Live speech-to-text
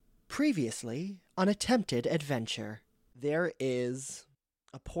Previously, on Attempted Adventure, there is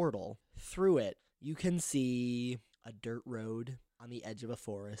a portal. Through it, you can see a dirt road on the edge of a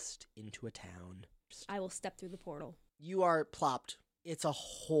forest into a town. I will step through the portal. You are plopped. It's a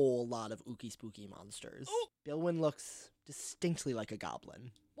whole lot of ooky spooky monsters. Oh. Bilwin looks distinctly like a goblin.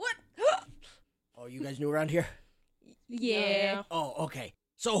 What? Oh, you guys new around here? Yeah. Oh, okay.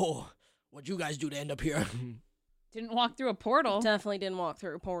 So, what'd you guys do to end up here? Didn't walk through a portal. Definitely didn't walk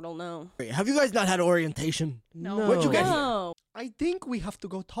through a portal, no. Have you guys not had orientation? No. What'd you get here? No. I think we have to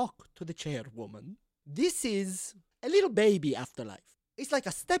go talk to the chairwoman. This is a little baby afterlife. It's like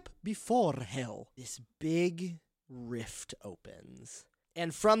a step before hell. This big rift opens.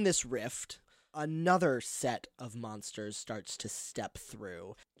 And from this rift, another set of monsters starts to step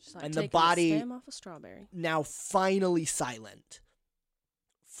through. Just like And the taking body- the stem off a strawberry. Now finally silent,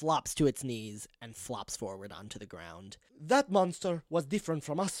 flops to its knees and flops forward onto the ground. That monster was different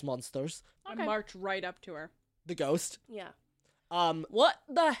from us monsters. I march right up to her. The ghost. Yeah. Um, What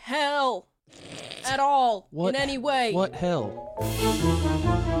the hell? At all. What- In any way. What hell?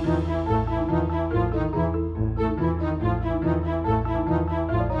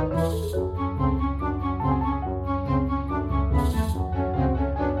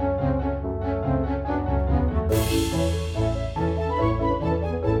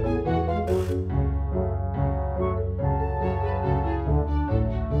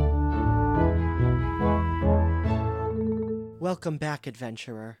 Welcome back,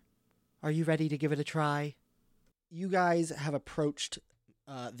 adventurer. Are you ready to give it a try? You guys have approached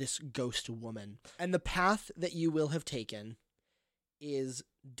this ghost woman, and the path that you will have taken is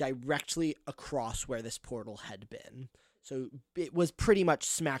directly across where this portal had been. So it was pretty much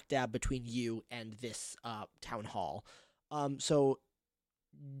smack dab between you and this town hall. So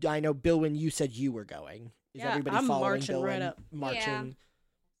I know, Bilwin, you said you were going. Is Yeah, everybody I'm following marching Bilwin? right up. Marching.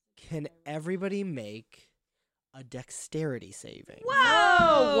 Can everybody make a dexterity saving?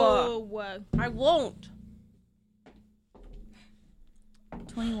 Whoa! I won't.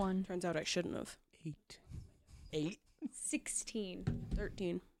 21. Turns out I shouldn't have. 8. 16.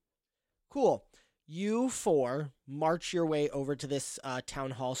 13. Cool. You four march your way over to this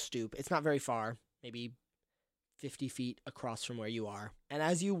town hall stoop. It's not very far, maybe 50 feet across from where you are. And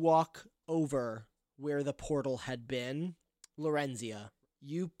as you walk over where the portal had been, Lorenzia,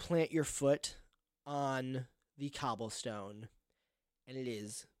 you plant your foot on the cobblestone, and it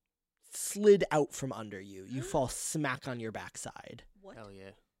is slid out from under you. You fall smack on your backside. What? Hell yeah.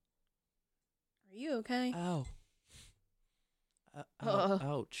 Are you okay? Ow. Uh.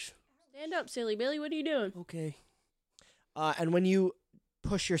 Ouch. Stand up, silly Billy. What are you doing? Okay. And when you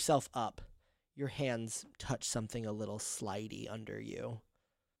push yourself up, your hands touch something a little slidey under you.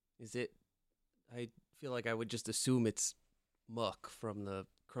 Is it... I feel like I would just assume it's muck from the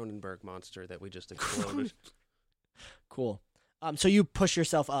Cronenberg monster that we just exploded. Cool. So you push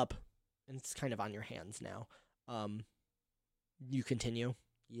yourself up, and it's kind of on your hands now. You continue.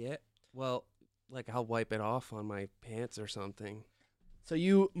 Yeah. Well, like I'll wipe it off on my pants or something. So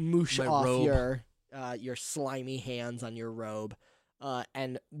you moosh My off robe. your slimy hands on your robe,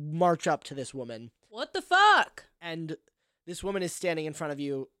 and march up to this woman. What the fuck? And this woman is standing in front of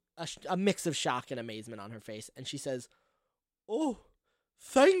you, a mix of shock and amazement on her face, and she says, "Oh,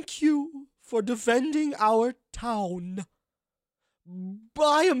 thank you for defending our town.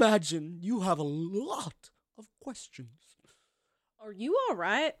 I imagine you have a lot of questions." Are you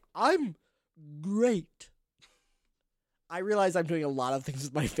alright? I'm great. I realize I'm doing a lot of things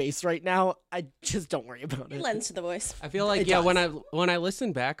with my face right now. I just don't worry about It it. lends to the voice. I feel like, It yeah, does. when I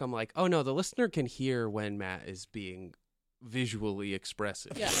listen back, I'm like, oh no, the listener can hear when Matt is being visually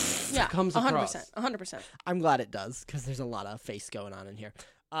expressive. Yeah. Yeah. comes 100%. across. 100%. I'm glad it does, because there's a lot of face going on in here.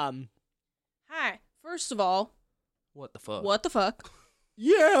 Hi. First of all, What the fuck? what the fuck?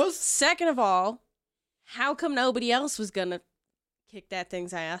 Yes. Second of all, how come nobody else was gonna kick that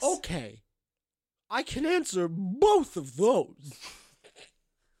thing's ass? Okay. I can answer both of those.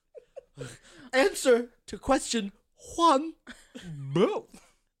 Answer to question 1, both.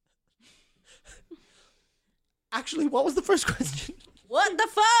 Actually, what was the first question? What the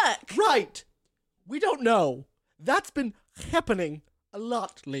fuck? Right. We don't know. That's been happening a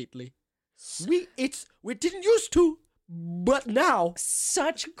lot lately. We didn't used to, but now.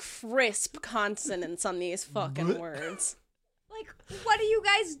 Such crisp consonants on these fucking Bleh. words. Like, what do you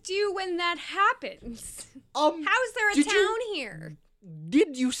guys do when that happens? How's there a did town you- here?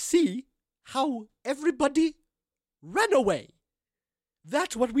 Did you see how everybody ran away?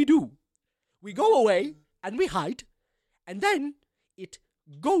 That's what we do. We go away and we hide, and then it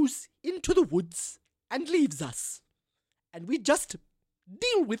goes into the woods and leaves us. And we just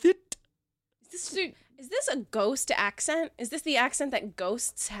deal with it. Is this a ghost accent? Is this the accent that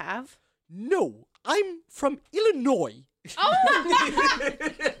ghosts have? No, I'm from Illinois.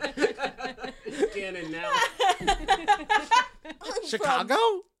 Canon now. Chicago?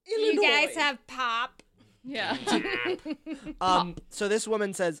 Illinois. You guys have pop. Yeah. So this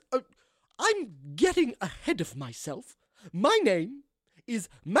woman says, I'm getting ahead of myself. My name is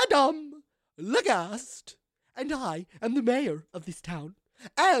Madame Lagast, and I am the mayor of this town,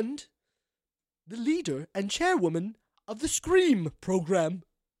 and the leader and chairwoman of the Scream program.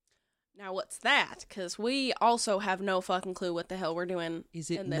 Now, what's that? Because we also have no fucking clue what the hell we're doing Is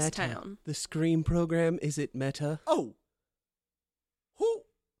it in this meta? town. The Scream program, is it meta? Oh. Who?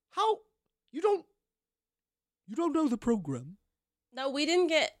 How? You don't know the program? No, we didn't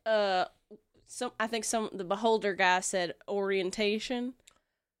get, the Beholder guy said orientation.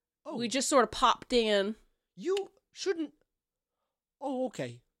 Oh. We just sort of popped in. You shouldn't. Oh,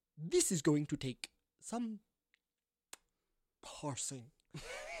 okay. This is going to take some parsing.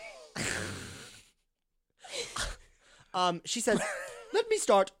 She says, let me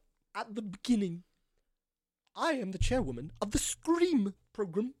start at the beginning. I am the chairwoman of the Scream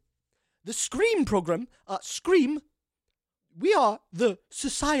program. The Scream program, Scream, we are the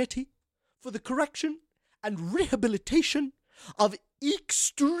Society for the Correction and Rehabilitation of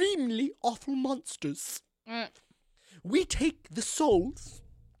Extremely Awful Monsters. We take the souls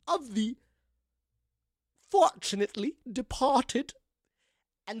of the fortunately departed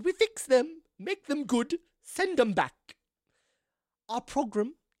and we fix them, make them good, send them back. Our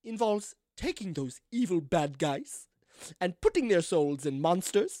program involves taking those evil bad guys and putting their souls in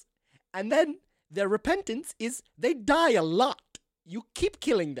monsters, and then their repentance is they die a lot. You keep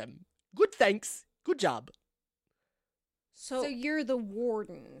killing them. Good thanks. Good job. So you're the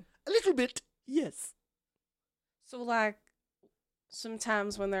warden. A little bit, yes. So, like,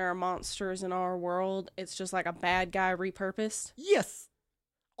 sometimes when there are monsters in our world, it's just like a bad guy repurposed. Yes.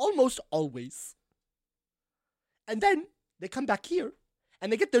 Almost always. And then they come back here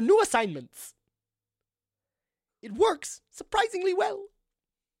and they get their new assignments. It works surprisingly well.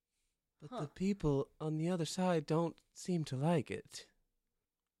 But the people on the other side don't seem to like it.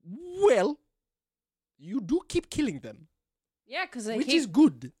 Well, you do keep killing them, Yeah, because they which is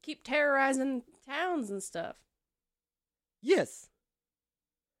good. keep terrorizing towns and stuff. Yes.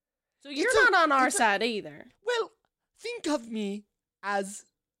 So you're It's a- not on our it's a- side either. Well, think of me as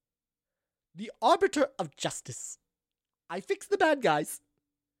the arbiter of justice. I fix the bad guys,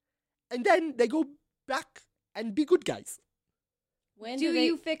 and then they go back and be good guys. When Do they...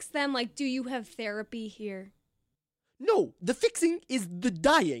 you fix them? Like, do you have therapy here? No, the fixing is the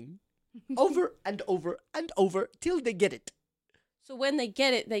dying. Over and over and over till they get it. So when they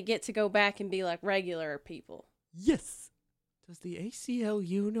get to go back and be like regular people. Yes. Does the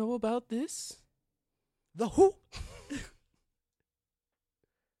ACLU know about this? The who?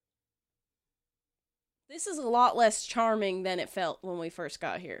 This is a lot less charming than it felt when we first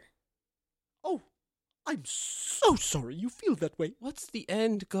got here. Oh, I'm so sorry you feel that way. What's the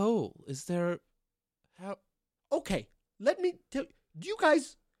end goal? Is there... How... Okay, let me tell. Do you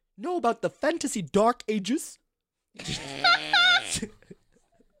guys know about the fantasy Dark Ages?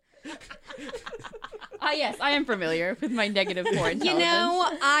 Yes, I am familiar with my negative 4 intelligence. You know,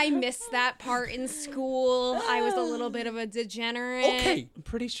 I missed that part in school. I was a little bit of a degenerate. Okay. I'm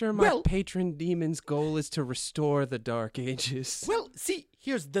pretty sure my Well- patron demon's goal is to restore the Dark Ages. Well, see,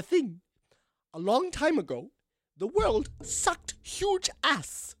 here's the thing. A long time ago, the world sucked huge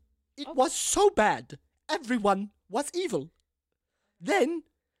ass. It was so bad. Everyone was evil. Then,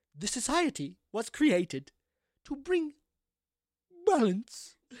 the society was created to bring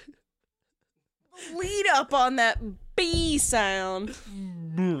balance. Lead up on that B sound.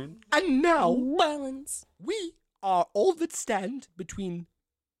 And now, Balance. we are all that stand between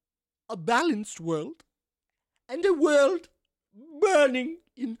a balanced world and a world burning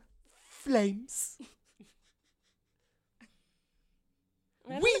in flames.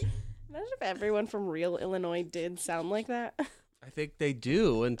 We Imagine if everyone from real Illinois did sound like that. I think they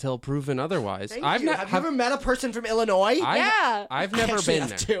do until proven otherwise. Thank I've you. not Have you ever met a person from Illinois? Yeah. I've never Actually been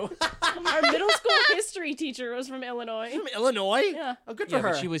have there. too. Our middle school history teacher was from Illinois. From Illinois? Yeah. Oh, good Yeah, for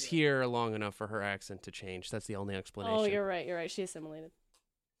her. but she was here long enough for her accent to change. That's the only explanation. Oh, you're right. She assimilated.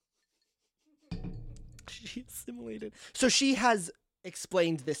 She assimilated. So she has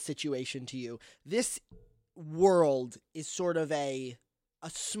explained this situation to you. This world is sort of a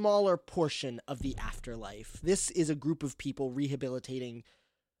smaller portion of the afterlife. This is a group of people rehabilitating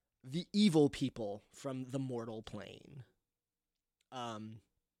the evil people from the mortal plane. And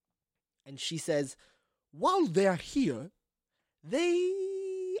she says, while they're here,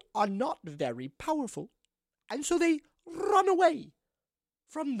 they are not very powerful, and so they run away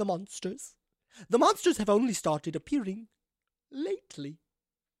from the monsters. The monsters have only started appearing lately.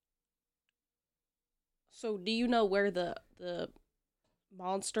 So, do you know where the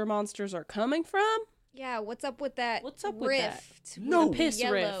monsters are coming from? Yeah, what's up with that What's up with rift? that? No. The piss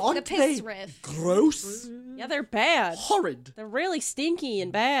Yellow. rift. The Aren't piss they rift. gross, Yeah, they're bad. horrid, They're really stinky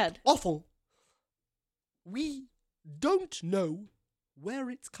and bad. awful? We don't know where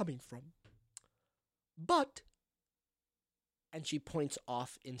it's coming from. But, and she points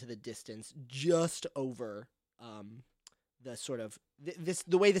off into the distance, just over the sort of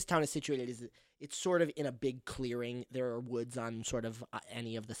the way this town is situated is it's sort of in a big clearing. There are woods on sort of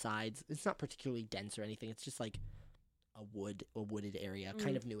any of the sides. It's not particularly dense or anything. It's just like a wooded area,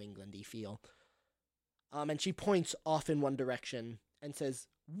 kind of New Englandy feel. And she points off in one direction and says,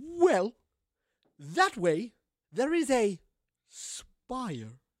 "Well, that way there is a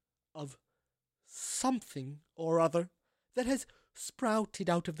spire of something or other that has sprouted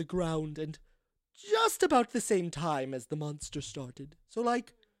out of the ground and just about the same time as the monster started. So,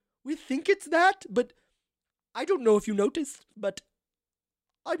 like, we think it's that, but I don't know if you noticed, but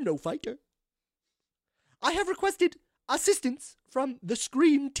I'm no fighter. I have requested assistance from the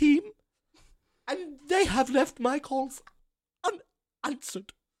Scream team, and they have left my calls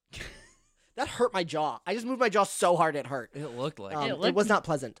unanswered." That hurt my jaw. I just moved my jaw so hard it hurt. It looked like It was not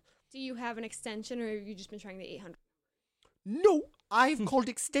pleasant. Do you have an extension, or have you just been trying the 800? No, I've called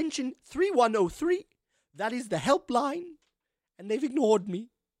extension 3103. That is the helpline, and they've ignored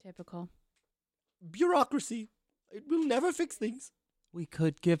me. Typical. Bureaucracy. It will never fix things. we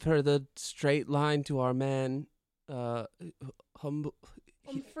could give her the straight line to our man, Humphrey?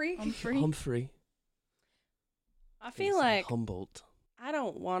 Humphrey. I feel like Humboldt. I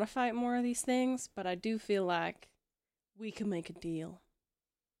don't want to fight more of these things, but I do feel like we can make a deal.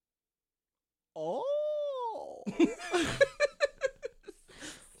 Oh.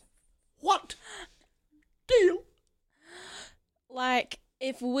 What deal? Like,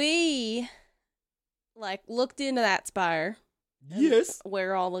 if we, looked into that spire Yes.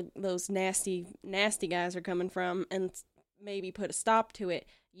 where all those nasty guys are coming from and maybe put a stop to it,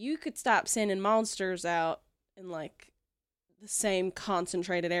 you could stop sending monsters out in, the same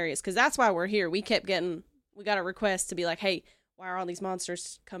concentrated areas. Because that's why we're here. We got a request to be like, hey, why are all these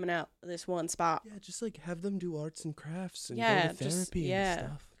monsters coming out of this one spot? Yeah, just have them do arts and crafts and Yeah, go to just- therapy yeah. and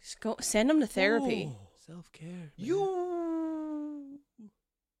stuff. Just go send them to therapy. Oh. Self-care. You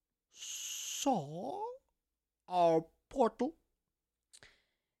saw our portal?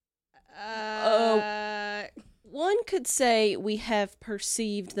 One could say we have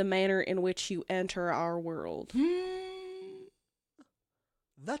perceived the manner in which you enter our world.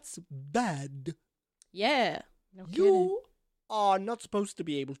 That's bad. Yeah. No kidding. You are not supposed to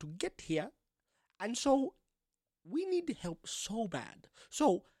be able to get here, and so we need help so bad.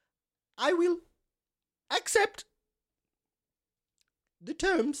 So I will accept the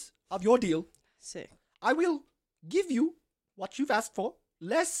terms of your deal. Sick. I will give you what you've asked for,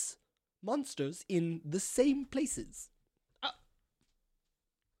 less monsters in the same places. Yeah,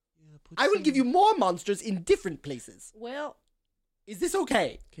 I will give you more monsters in different places. Well, Is this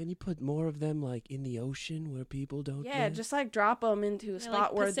okay? Can you put more of them in the ocean where people don't? yeah, get? just drop them into a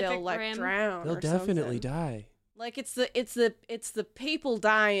spot where Pacific they'll Rim. drown. They'll or definitely something. die. It's the people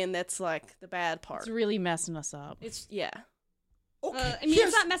dying that's the bad part. It's really messing us up. It's yeah. Okay. I mean, here's-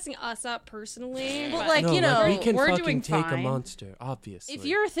 it's not messing us up personally. Well, but No, we can we're fucking doing take fine. a monster. Obviously,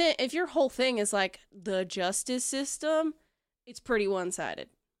 If your whole thing is the justice system, it's pretty one-sided.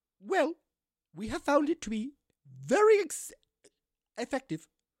 Well, we have found it to be very effective.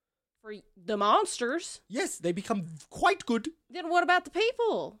 For the monsters, Yes, they become quite good. then what about the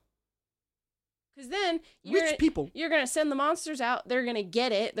people? Because then Which people? You're gonna send the monsters out. They're gonna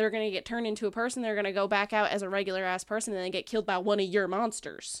get it. They're gonna get turned into a person. They're gonna go back out as a regular ass person, and then get killed by one of your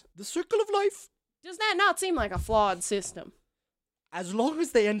monsters. The circle of life. Does that not seem like a flawed system? As long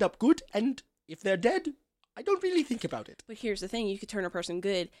as they end up good, and if they're dead, I don't really think about it. But here's the thing: you could turn a person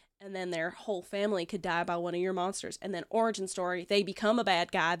good, and then their whole family could die by one of your monsters. And then origin story: they become a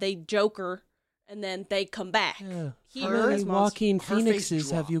bad guy, they Joker, and then they come back. Yeah. He How Her- many murders walking her face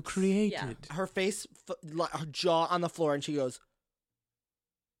phoenixes have you drops. created? Her face, her jaw on the floor, and she goes,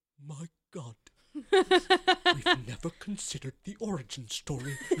 "My God, we've never considered the origin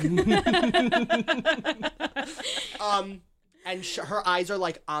story." And her eyes are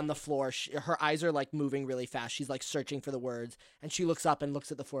on the floor. Her eyes are moving really fast. She's searching for the words, and she looks up and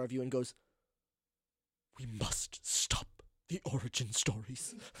looks at the four of you and goes, "We must stop the origin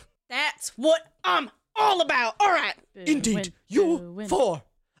stories." That's what I'm all about. All right. Indeed, you four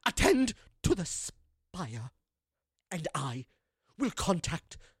attend to the spire, and I will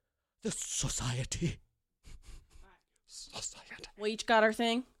contact the society. Society. We each got our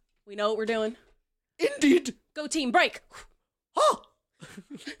thing. We know what we're doing. Indeed. Go team, break! Oh!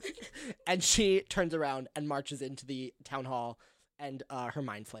 And she turns around and marches into the town hall, and her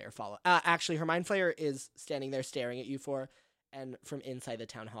mind flayer follow. Actually, her mind flayer is standing there staring at you four, and from inside the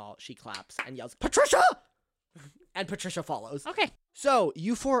town hall, she claps and yells, "Patricia!" And Patricia follows. Okay. So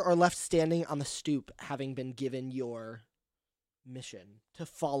you four are left standing on the stoop, having been given your mission to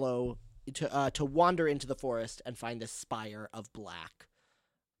follow, to wander into the forest and find this spire of black.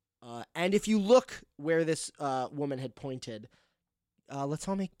 And if you look where this woman had pointed, let's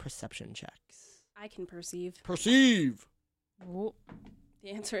all make perception checks. I can perceive. Perceive. Ooh.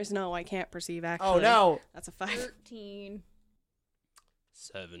 The answer is no, I can't perceive, actually. Oh no. That's a 5. 13.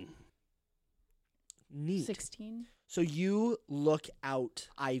 7. Neat. 16. So you look out,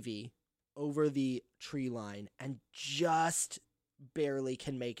 Ivy, over the tree line and just barely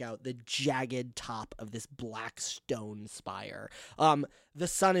can make out the jagged top of this black stone spire. The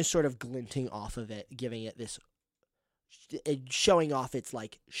sun is sort of glinting off of it, giving it this, showing off its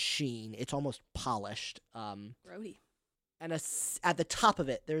like sheen. It's almost polished. Grody. And at the top of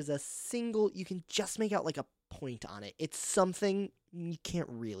it, there's a single, you can just make out like a point on it. It's something, you can't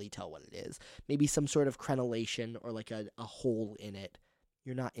really tell what it is. Maybe some sort of crenellation or like a hole in it.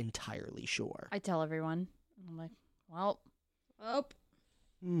 You're not entirely sure. I tell everyone. I'm like, well, Oh,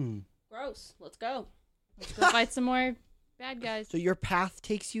 gross. Let's go. let's go fight some more bad guys. So your path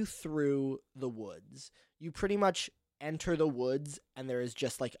takes you through the woods. You pretty much enter the woods and there is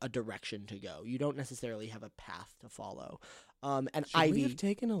just like a direction to go. You don't necessarily have a path to follow. And Should we Ivy, have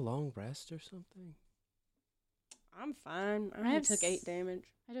taken a long rest or something? I'm fine. I I only have took 8 damage.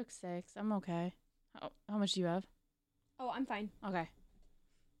 I took 6. I'm okay. How much do you have? Oh, I'm fine. Okay.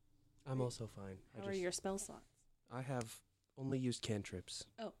 I'm also fine. How are your spell slots? I have only used cantrips.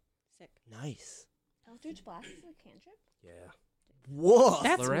 Oh, sick. nice. Eldritch Blast is a cantrip? Yeah. Whoa.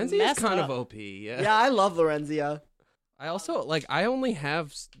 That's Lorenzi is messed kind up. of OP. Yeah. Yeah, I love Lorenzia. I also I only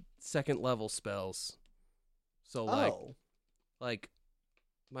have second level spells. So Oh. like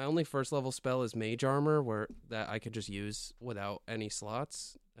my only first level spell is Mage Armor, where that I could just use without any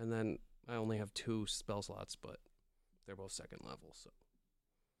slots, and then I only have 2 spell slots, but they're both second level. So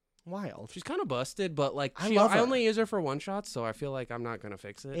Wild. she's kind of busted, but like I love her. I only use her for one shots, so I feel like I'm not gonna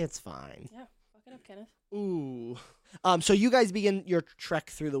fix it. It's fine. Yeah, fuck it up, Kenneth. Ooh. So you guys begin your trek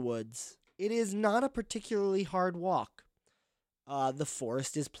through the woods. It is not a particularly hard walk. The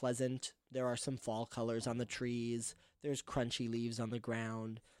forest is pleasant. There are some fall colors on the trees. There's crunchy leaves on the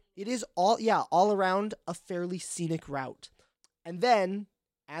ground. It is all around a fairly scenic route. And then,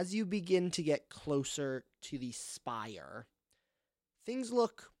 as you begin to get closer to the spire, things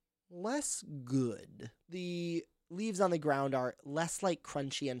look less good. The leaves on the ground are less like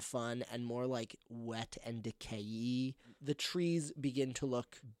crunchy and fun and more like wet and decayy. The trees begin to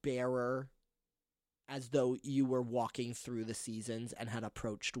look barer, as though you were walking through the seasons and had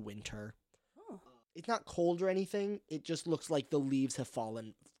approached winter. Oh. It's not cold or anything. It just looks like the leaves have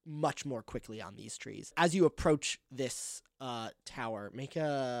fallen much more quickly on these trees. As you approach this tower, make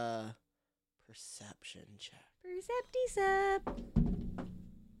a perception check. Percepti-sep.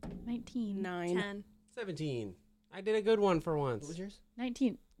 19. 9. 10. 17. I did a good one for What once. was yours?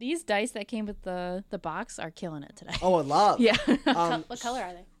 19. These dice that came with the box are killing it today. Oh, I love. Yeah. What color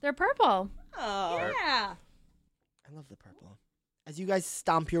are they? They're purple. Oh. Yeah. I love the purple. As you guys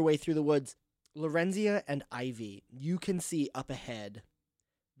stomp your way through the woods, Lorenzia and Ivy, you can see up ahead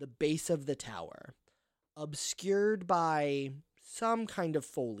the base of the tower, obscured by some kind of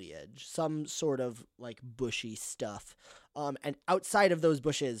foliage, some sort of like bushy stuff. And outside of those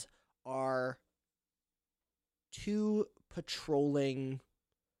bushes are 2 patrolling,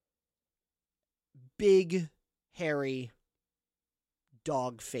 big, hairy,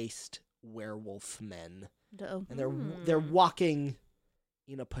 dog-faced werewolf men. Uh-oh. And they're walking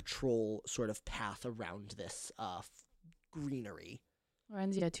in a patrol sort of path around this greenery.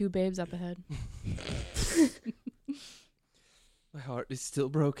 Lorenzia, 2 babes up ahead. My heart is still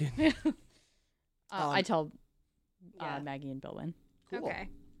broken. I tell Yeah. Maggie and Billwin. Cool. Okay.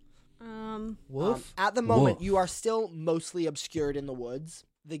 Woof. At the moment, Woof. you are still mostly obscured in the woods.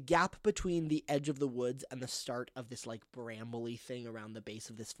 The gap between the edge of the woods and the start of this like brambly thing around the base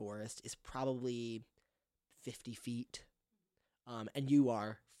of this forest is probably 50 feet. And you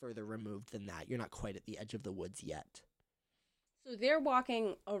are further removed than that. You're not quite at the edge of the woods yet. So they're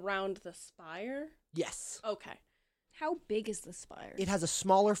walking around the spire? Yes. Okay. How big is the spire? It has a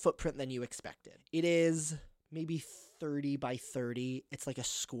smaller footprint than you expected. It is maybe 30 by 30. It's like a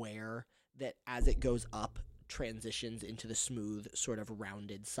square that, as it goes up, transitions into the smooth, sort of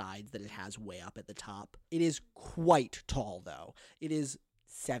rounded sides that it has way up at the top. It is quite tall, though. It is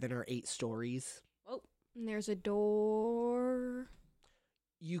 7 or 8 stories. Whoa. And there's a door.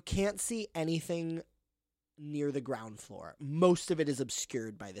 You can't see anything near the ground floor. Most of it is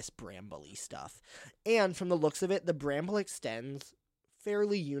obscured by this bramble-y stuff. And from the looks of it, the bramble extends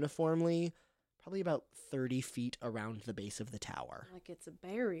fairly uniformly, probably about 30 feet around the base of the tower. Like it's a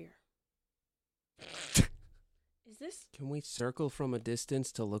barrier. Is this Can we circle from a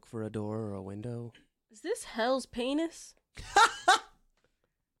distance to look for a door or a window? Hell's penis?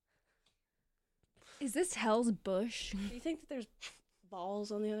 Is this Hell's Bush? Do you think that there's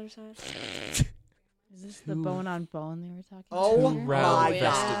balls on the other side? Is this the bone on bone they were talking Oh about? my Round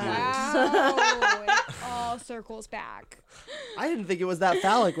God. Wow. It all circles back. I didn't think it was that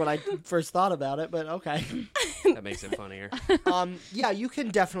phallic when I first thought about it, but okay. That makes it funnier. Yeah, you can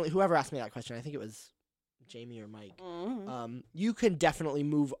definitely, whoever asked me that question, I think it was Jamie or Mike. You can definitely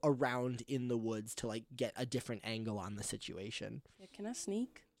move around in the woods to like get a different angle on the situation. Yeah, can I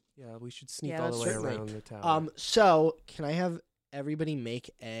sneak? Yeah, we should sneak Yeah, all the way certainly. around the tower. So can I have everybody make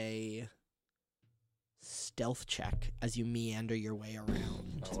a stealth check as you meander your way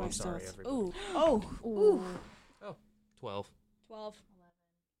around? That's Oh, my I'm sorry, stealth. everybody. Ooh. Oh. Ooh. 12. 12.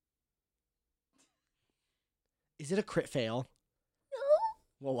 Is it a crit fail? No.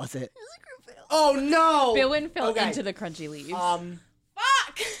 What was it? It was a crit fail. Oh no! Billwin fell Okay. into the crunchy leaves. Fuck!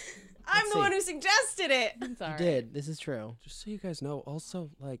 I'm Let's the one see. who suggested it. It's You alright. did. This is true. Just so you guys know, also,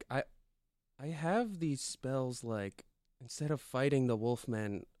 like, I have these spells, like, instead of fighting the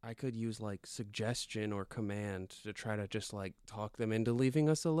wolfmen, I could use, like, suggestion or command to try to just, like, talk them into leaving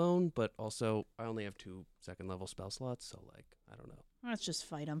us alone, but also, I only have 2 second-level spell slots, so, like, I don't know. Let's just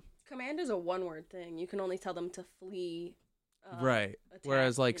fight him. Command is a one-word thing. You can only tell them to flee. Right. Attack,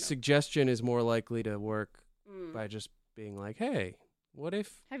 Whereas, like, you know. suggestion is more likely to work Mm. by just being like, hey, what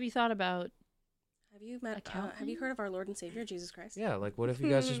if... Have you thought about Have you met? Accountant? Have you heard of our Lord and Savior Jesus Christ? Yeah, like, what if you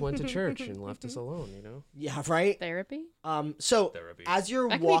guys just went to church and left us alone, you know? Yeah, right? therapy? So Therapy. as you're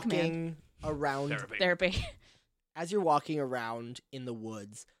That could be walking around Therapy. as you're walking around in the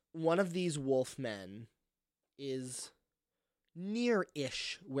woods, one of these wolfmen is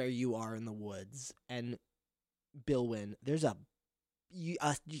near-ish where you are in the woods, and Billwin, there's a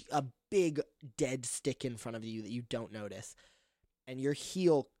big dead stick in front of you that you don't notice, and your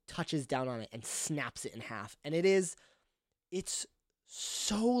heel touches down on it and snaps it in half, and it's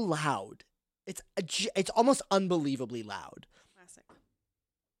so loud. It's almost unbelievably loud. Classic.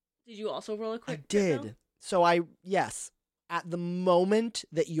 Did you also roll a I quick? did. crit So yes, at the moment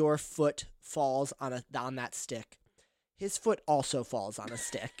that your foot falls on that stick, his foot also falls on a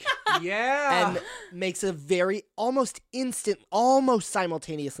stick Yeah! and makes a very almost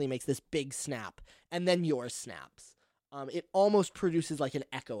simultaneously makes this big snap, and then yours snaps. It almost produces like an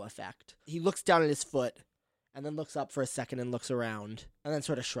echo effect. He looks down at his foot and then looks up for a second and looks around and then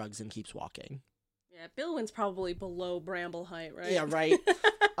sort of shrugs and keeps walking. Yeah, Billwin's probably below bramble height, right? Yeah, right.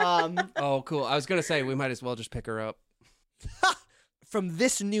 Oh, cool. I was going to say, we might as well just pick her up. From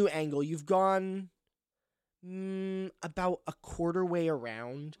this new angle, you've gone about a quarter way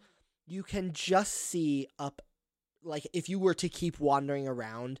around. You can just see up, like if you were to keep wandering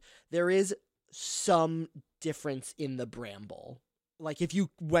around, there is some difference in the bramble. Like if you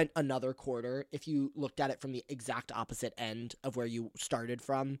went another quarter, if you looked at it from the exact opposite end of where you started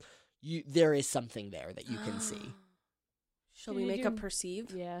from, there is something there that you can see. Shall Can we you make a do-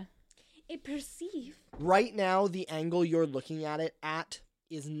 perceive? Yeah. It perceive. Right now, the angle you're looking at it at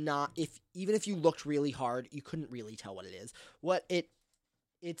is not, even if you looked really hard, you couldn't really tell what it is.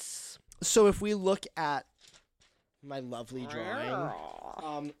 So if we look at my lovely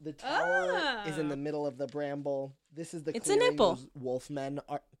drawing, the tower is in the middle of the bramble. This is the It's a clearing nipple. those wolfmen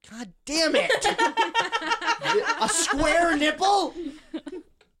are. God damn it! A square nipple?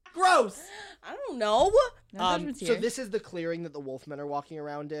 Gross. I don't know. No judgments So here. this is the clearing that the wolfmen are walking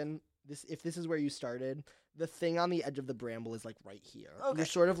around in. If this is where you started, the thing on the edge of the bramble is like right here. Okay. You're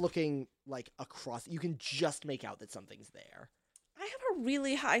sort of looking like across. You can just make out that something's there. I have a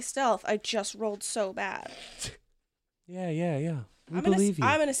really high stealth. I just rolled so bad. Yeah. We I'm believe you.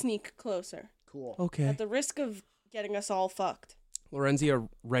 I'm gonna sneak closer Cool. Okay. at the risk of getting us all fucked. Lorenzia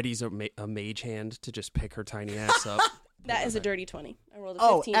readies a mage hand to just pick her tiny ass up. That is a dirty 20. I rolled a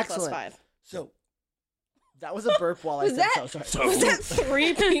Oh, 15 plus excellent. 5. So that was a burp while I Was said that- so. Sorry. Was that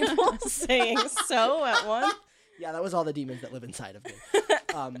 3 people saying so at once? Yeah, that was all the demons that live inside of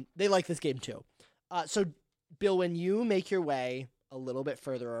me. They like this game too. So, Bill, when you make your way a little bit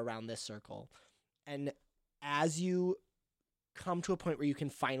further around this circle, and as you come to a point where you can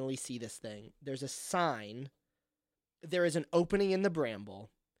finally see this thing, there's a sign. There is an opening in the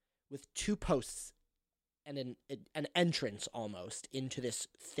bramble with 2 posts and an entrance almost into this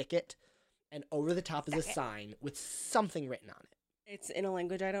thicket. And over the top is a sign with something written on it. It's in a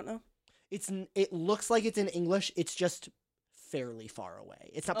language I don't know. It looks like it's in English. It's just fairly far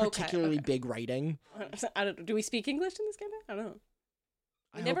away. It's not particularly big writing. I don't. Do we speak English in this game? I don't know.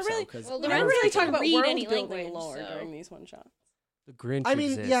 I never hope really- so, 'cause Well, We I never don't really think talk I about read world any building language, lore so- during these one shots. The Grinch I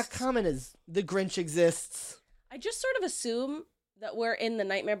mean, yeah, exists. common is the Grinch exists. I just sort of assume that we're in the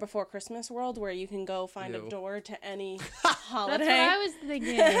Nightmare Before Christmas world where you can go find Ew. a door to any That's holiday. what I was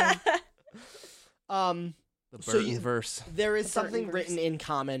thinking. The So Burton you- verse. There is The something Burtonverse. written in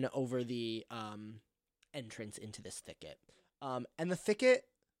common over the entrance into this thicket. And the thicket,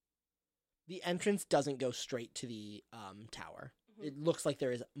 the entrance doesn't go straight to the tower. Mhm. It looks like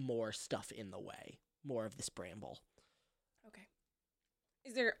there is more stuff in the way, more of this bramble. Okay.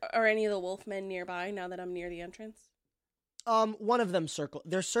 Are any of the wolfmen nearby now that I'm near the entrance? One of them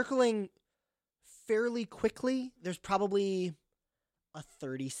they're circling fairly quickly. There's probably a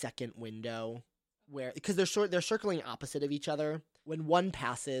 30-second window where, because they're circling opposite of each other. When one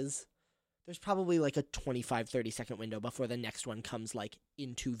passes, there's probably like a 25-30-second window before the next one comes like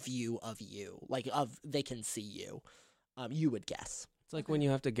into view of you, they can see you. You would guess. It's like when you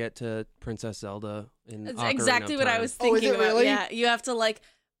have to get to Princess Zelda in That's Ocarina exactly of what I Time. was Oh, is thinking it about. really? Yeah, you have to like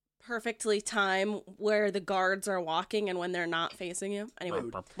perfectly time where the guards are walking and when they're not facing you. Anyway,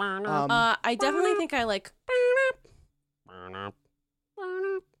 I definitely think I like.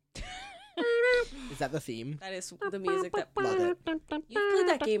 Is that the theme? That is the music that. Love it. You've played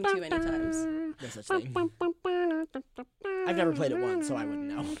that game too many times. No such thing. I've never played it once, so I wouldn't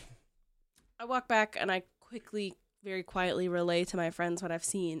know. I walk back and I quickly, very quietly relay to my friends what I've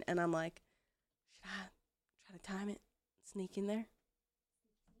seen, and I'm like, should I try to time it, sneak in there?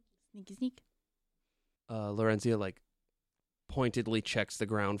 Sneaky sneak. Lorenzia like pointedly checks the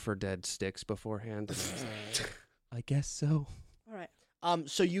ground for dead sticks beforehand. I guess so. All right.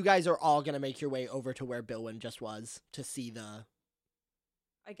 So you guys are all gonna make your way over to where Bilwin just was to see the.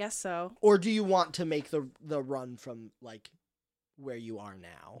 I guess so. Or do you want to make the run from like where you are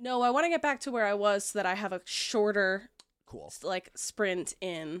now? No, I want to get back to where I was so that I have a shorter Cool. like sprint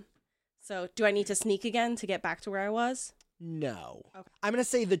in. So, do I need to sneak again to get back to where I was? No. Okay. I'm gonna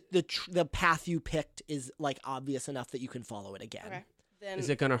say the path you picked is like obvious enough that you can follow it again. Okay. Then Is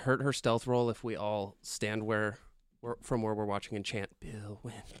it gonna hurt her stealth roll if we all stand from where we're watching and chant Bill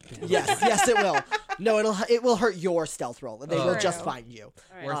win? Yes, it will. No, it will hurt your stealth roll. They will Oh. just find you.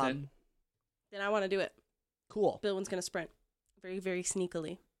 all right. Worth it. Then I want to do it. Cool. Billwin's gonna sprint very, very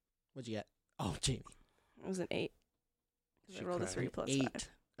sneakily. What'd you get? Oh, Jamie. It was an 8. 'Cause I She rolled a cried. 3 plus 8. 5.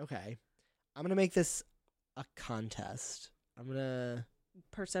 Okay. I'm gonna make this a contest. I'm gonna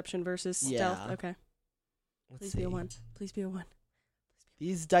Perception versus stealth. Yeah. Okay. let's Please see. be a 1. Please be a 1.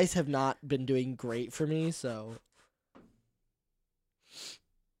 These dice have not been doing great for me, so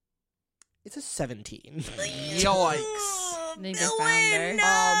it's a 17. Yikes! Maybe I found her.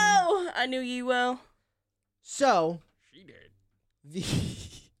 No! I knew you will. So She did.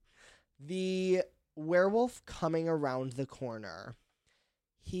 the werewolf coming around the corner.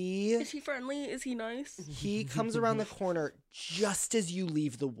 Is he friendly? Is he nice? He comes around the corner just as you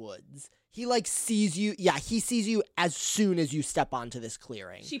leave the woods. He like sees you. Yeah, he sees you as soon as you step onto this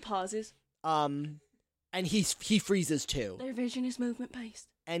clearing. She pauses. And he freezes too. Their vision is movement based.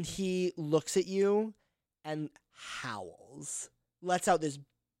 And he looks at you and howls. Lets out this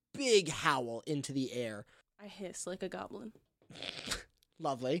big howl into the air. I hiss like a goblin.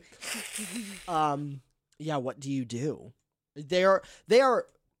 Lovely. Yeah, what do you do? They are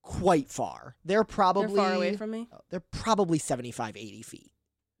quite far. They're probably They're far away from me. They're probably 75, 80 feet.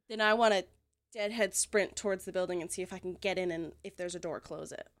 Then I want to deadhead sprint towards the building and see if I can get in and if there's a door,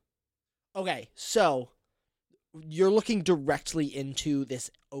 close it. Okay, so you're looking directly into this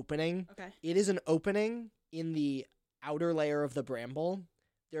opening. Okay. It is an opening in the outer layer of the bramble.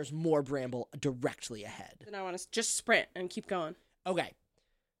 There's more bramble directly ahead. Then I want to just sprint and keep going. Okay.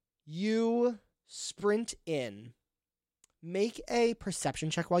 You sprint in. Make a perception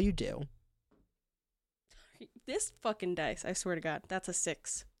check while you do. This fucking dice, I swear to God, that's a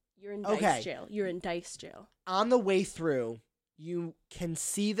 6. You're in Okay. dice jail. You're in dice jail. On the way through, you can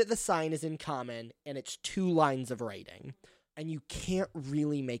see that the sign is in common and it's 2 lines of writing. And you can't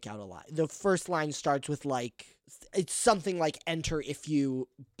really make out a line. The first line starts with like, it's something like enter if you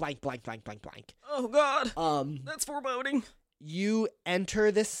blank, blank, blank, blank, blank. Oh God, that's foreboding. You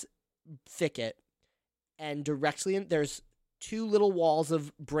enter this thicket and directly there's 2 little walls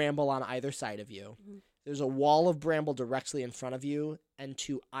of bramble on either side of you. Mhm. There's a wall of bramble directly in front of you, and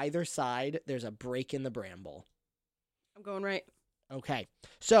to either side, there's a break in the bramble. I'm going right. Okay,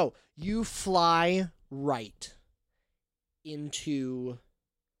 so you fly right into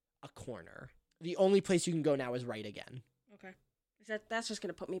a corner. The only place you can go now is right again. Okay. That's just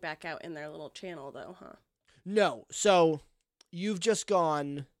gonna put me back out in their little channel, though, huh? No, so you've just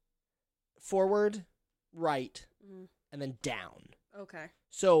gone forward, right, Mm. and then down. Okay.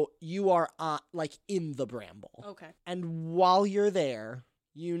 So you are like in the bramble. Okay. And while you're there,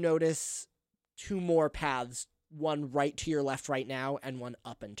 you notice two more paths, one right to your left right now and one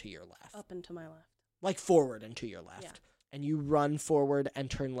up and to your left. Up and to my left. Like forward and to your left. Yeah. And you run forward and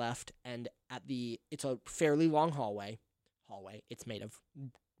turn left, and it's a fairly long hallway. It's made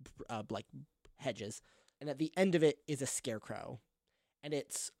of like hedges. And at the end of it is a scarecrow. And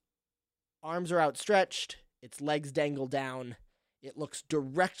its arms are outstretched, its legs dangle down. It looks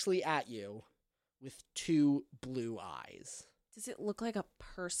directly at you with two blue eyes. Does it look like a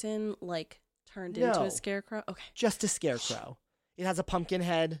person, like, turned into No. a scarecrow? Okay. Just a scarecrow. It has a pumpkin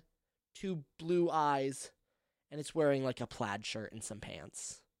head, two blue eyes, and it's wearing like a plaid shirt and some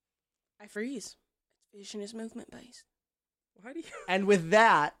pants. I freeze. Its vision is movement based. Why do you? And with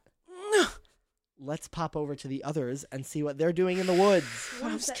that, let's pop over to the others and see what they're doing in the woods.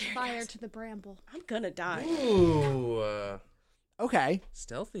 Want I'm to set scared, fire guys. to the bramble. I'm gonna die. Ooh, Okay.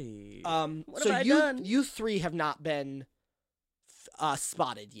 stealthy. What So have I done? you three have not been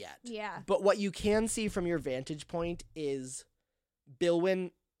spotted yet. Yeah. But what you can see from your vantage point is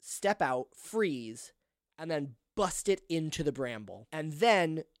Bilwyn step out, freeze, and then bust it into the bramble. And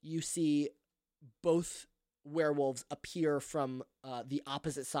then you see both werewolves appear from the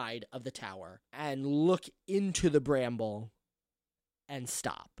opposite side of the tower and look into the bramble and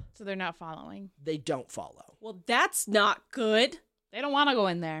stop. So they're not following. They don't follow. Well, that's not good. They don't want to go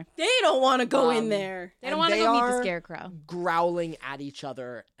in there. They don't want to go in Um, there. They don't And want to they go meet the are scarecrow. growling at each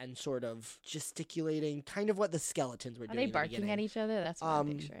other and sort of gesticulating, kind of what the skeletons were Are doing. they in the barking beginning. at each other? That's what I'm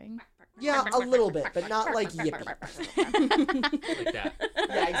picturing. Yeah, a little bit, but not like yippee. Like that.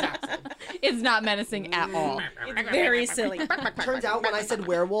 Yeah, exactly. It's not menacing at all. It's very silly. Turns out when I said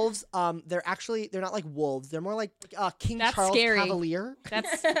werewolves, they're not like wolves. They're more like King That's Charles scary. Cavalier.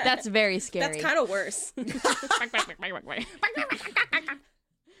 That's very scary. That's kind of worse.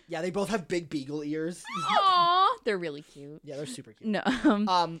 Yeah, they both have big beagle ears. Aw, they're really cute. Yeah, they're super cute.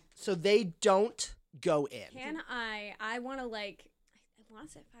 No. So they don't go in. Can I want to like, I want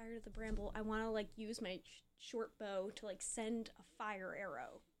to set fire to the bramble. I want to like use my short bow to like send a fire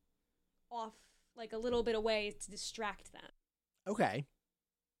arrow off like a little bit away to distract them. Okay.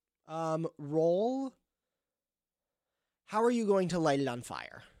 Roll. How are you going to light it on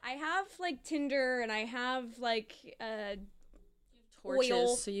fire? I have like tinder and I have like Torches,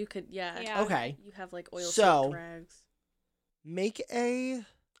 Oil. so you could, Yeah. Okay. You have like oil So- soaked rags. Make a.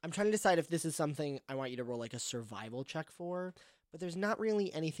 I'm trying to decide if this is something I want you to roll like a survival check for, but there's not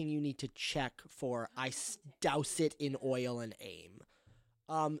really anything you need to check for. I douse it in oil and aim.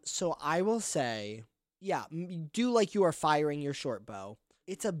 So I will say, yeah, do like you are firing your short bow.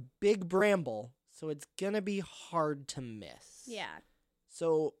 It's a big bramble, so it's gonna be hard to miss. Yeah.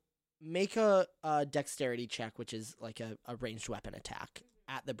 So make a dexterity check, which is like a ranged weapon attack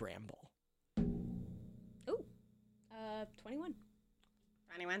at the bramble. 21.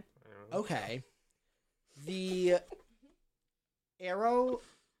 Anyone? Okay. The arrow,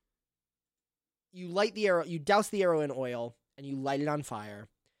 you light the arrow, you douse the arrow in oil, and you light it on fire,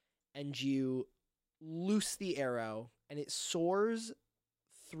 and you loose the arrow, and it soars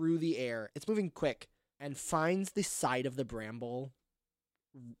through the air. It's moving quick, and finds the side of the bramble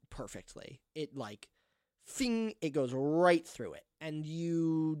perfectly. It like, fing, it goes right through it, and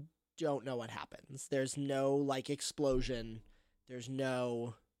you don't know what happens. There's no like explosion. There's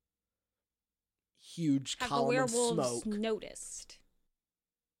no huge Have the column of werewolves smoke. noticed?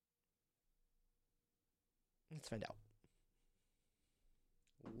 Let's find out.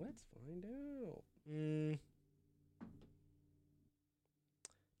 Let's find out.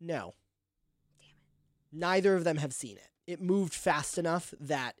 No. Damn it. Neither of them have seen it. It moved fast enough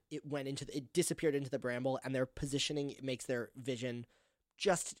that it disappeared into the bramble, and their positioning makes their vision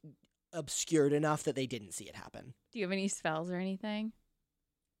just obscured enough that they didn't see it happen. Do you have any spells or anything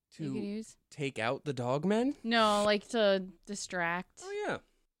you could To use? take out the dogmen? No, like to distract. Oh yeah.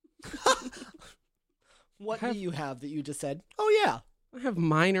 What Have- do you have that you just said? Oh yeah. I have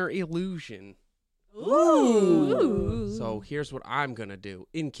minor illusion. Ooh. So here's what I'm gonna do,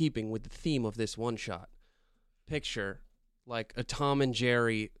 in keeping with the theme of this one shot. Picture like a Tom and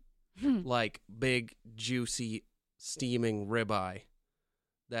Jerry, like big, juicy, steaming ribeye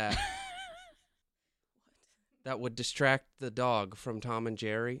that that would distract the dog from Tom and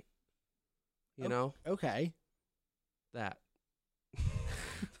Jerry. You know? Okay. That.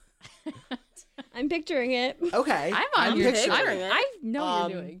 I'm picturing it. Okay. I'm on your picturing I, it. I know what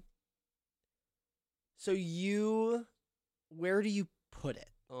Um, you're doing. So where do you put it?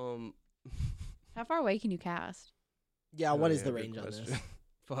 How far away can you cast? Yeah, what is yeah, the good range on question. this?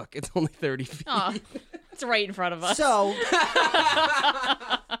 Fuck, it's only 30 feet. Oh, it's right in front of us. So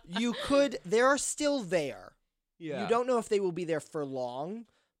they're still there. Yeah. You don't know if they will be there for long,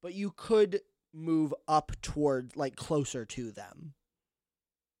 but you could move up toward, like, closer to them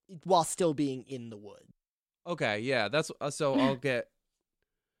while still being in the wood. Okay, yeah, that's so I'll get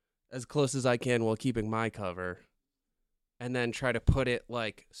as close as I can while keeping my cover, and then try to put it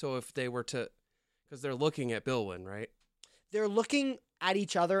like so if they were to, because they're looking at Bilwin, right? They're looking at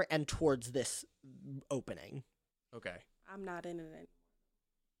each other and towards this opening. Okay, I'm not in it.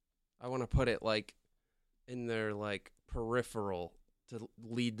 I want to put it like in their like peripheral to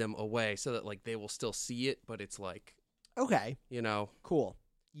lead them away, so that like they will still see it, but it's like Okay, cool.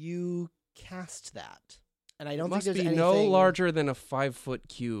 You cast that, and I don't Must think be there's no anything larger than a 5-foot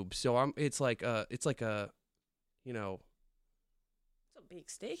cube. So it's like a It's a big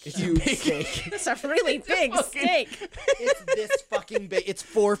steak. It's though. huge big. steak. It's a really big fucking- steak. It's this fucking big. It's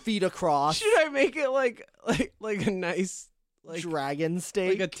 4 feet across. Should I make it like a nice like dragon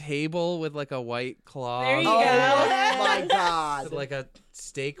steak. like a table with like a white cloth? There you Oh go. my god! With, like a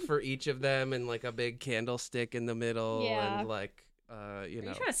steak for each of them and like a big candlestick in the middle Yeah. and like Are you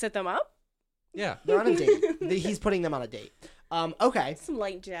trying to set them up? yeah. They're on a date. He's putting them on a date. Okay. Some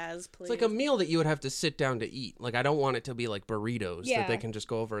light jazz, please. It's like a meal that you would have to sit down to eat. Like I don't want it to be like burritos Yeah. that they can just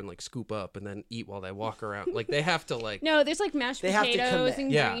go over and like scoop up and then eat while they walk around. Like they have to like No, there's like mashed They have to potatoes commit.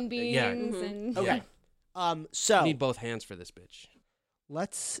 and Yeah, green beans yeah. and Okay. I So need both hands for this bitch.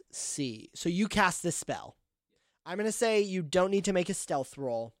 let's see. So you cast this spell. I'm gonna say you don't need to make a stealth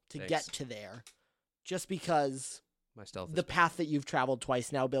roll to Thanks. get to there, just because My stealth is the bad. path that you've traveled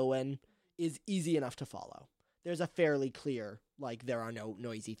twice now, Bilwyn, is easy enough to follow. There's a fairly clear, like, there are no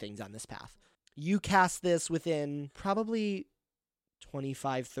noisy things on this path. You cast this within probably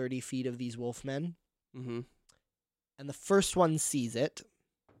 25, 30 feet of these wolfmen, Mhm. and the first one sees it,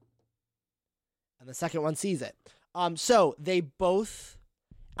 and the second one sees it. So they both,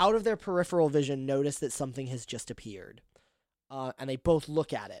 out of their peripheral vision, notice that something has just appeared, and they both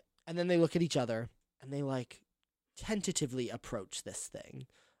look at it, and then they look at each other, and they, like, tentatively approach this thing.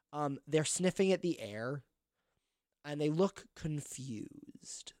 They're sniffing at the air, and they look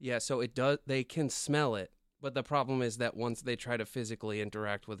confused. Yeah, so it does. They can smell it, but the problem is that once they try to physically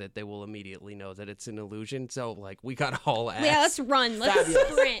interact with it, they will immediately know that it's an illusion. So, like, we got to haul ass. Yeah, let's run. Let's Fabulous.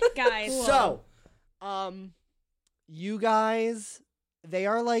 sprint, guys. So, you guys, they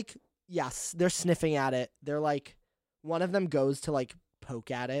are like, yes, they're sniffing at it. They're like, one of them goes to like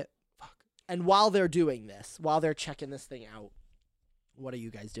poke at it. Fuck. And while they're doing this, while they're checking this thing out, what are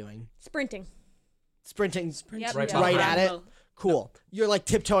you guys doing? Sprinting. Sprinting Yep. Right right behind at it. Cool. You're like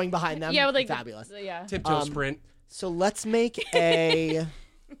tiptoeing behind them. Yeah, with, like Fabulous. Yeah. Tiptoe Um, sprint. So let's make a.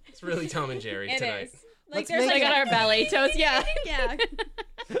 It's really Tom and Jerry It tonight. is. Like Let's there's make like Like on our ballet toes. Yeah. yeah.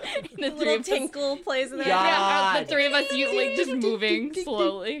 the the three little of us. tinkle plays in there. God. Yeah, the three of us, you like just moving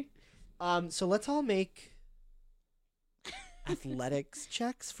slowly. So let's all make athletics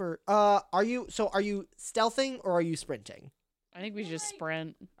checks for. Are you stealthing or are you sprinting? I think we should just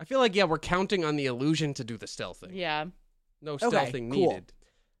sprint. I feel like, yeah, we're counting on the illusion to do the stealthing. Yeah. No Okay, stealthing cool. needed.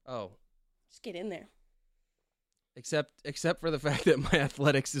 Oh. Just get in there. Except for the fact that my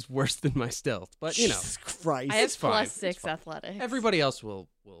athletics is worse than my stealth. But, you know, Jesus Christ. I have It's fine. plus It's 6 fine. athletics. everybody else will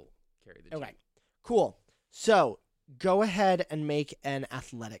carry the Okay. team. Cool. So go ahead and make an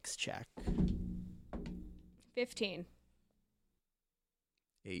athletics check. 15.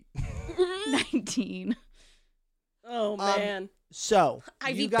 8. 19. Oh man. So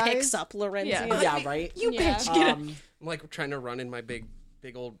Ivy you guys, picks up Lorenzia. Yeah. Yeah, right. You Yeah. bitch, get it. I'm like trying to run in my big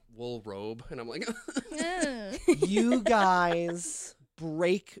old wool robe, and I'm like, You guys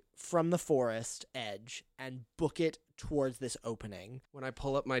break from the forest edge and book it towards this opening. when I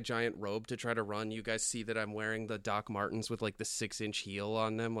pull up my giant robe to try to run, you guys see that I'm wearing the Doc Martens with like the 6-inch heel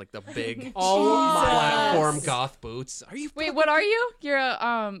on them, like the big Oh my platform God. goth boots. Are you? Wait, what are you? You're a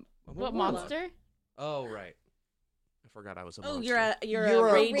I'm a what warlock. monster? Oh right, I forgot I was a Oh, monster. you're You're a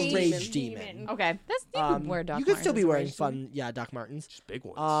a rage, rage demon. demon. Okay, that's you could wear Doc You could still be Martens wearing as a fun, yeah, Doc Martens. Just big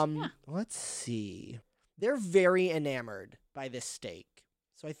ones. Yeah. Let's see. They're very enamored by this steak.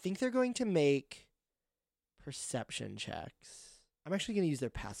 So I think they're going to make perception checks. I'm actually going to use their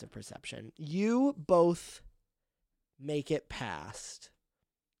passive perception. You both make it past.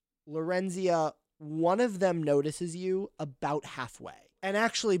 Lorenzia one of them notices you about halfway. And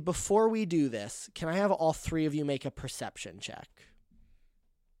actually, before we do this, can I have all three of you make a perception check?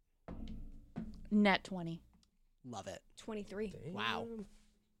 Net 20. Love it. 23. Wow.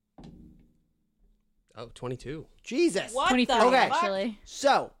 Oh, 22. Jesus. What 23, the Okay. actually.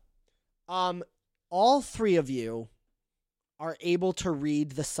 So, all three of you are able to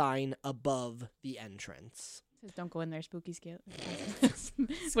read the sign above the entrance. It says, don't go in there, spooky scale. what is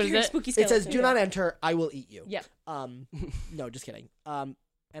Scary, it? spooky It says, skeleton. "Do not enter. I will eat you." Yep. No, just kidding. And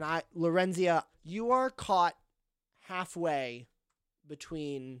Lorenzia, you are caught halfway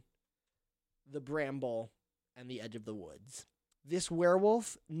between the bramble and the edge of the woods. This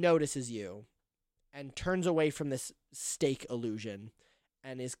werewolf notices you and turns away from this stake illusion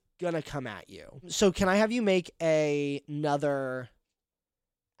and is gonna come at you. So can I have you make another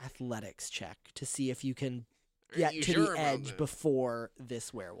athletics check to see if you can get you to sure the about edge that? before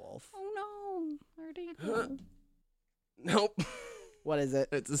this werewolf? Oh no. Where'd he Huh. go? Nope. What is it?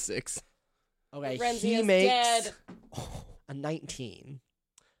 It's a 6. Okay, he Lorenzia's makes dead. a 19.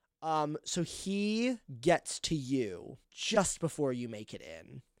 So he gets to you just before you make it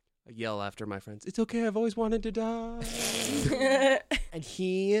in. I yell after my friends, "It's okay, I've always wanted to die." And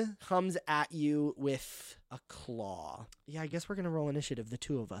he comes at you with a claw. Yeah, I guess we're going to roll initiative, the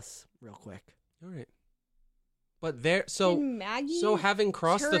two of us, real quick. All right. But they're so Can Maggie having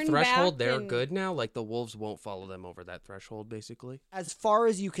crossed the turn threshold, back they're and- good now. Like the wolves won't follow them over that threshold, basically. As far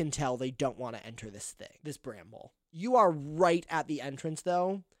as you can tell, they don't want to enter this thing, this bramble. You are right at the entrance,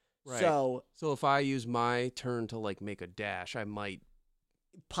 though. Right. So, So if I use my turn to like make a dash, I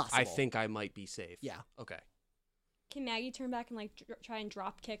possible. I think I might be safe. Yeah. Okay. Can Maggie turn back and like try and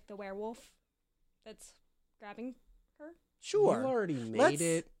drop kick the werewolf that's grabbing her? Sure. You already made Let's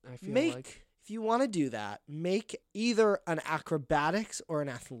it. I feel make, like. if you want to do that, make either an acrobatics or an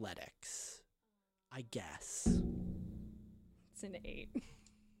athletics, I guess. It's an 8.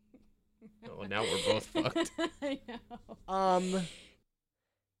 Oh, now we're both fucked. I know.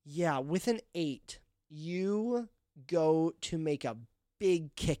 Yeah, with an 8, you go to make a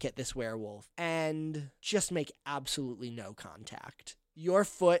big kick at this werewolf and just make absolutely no contact. Your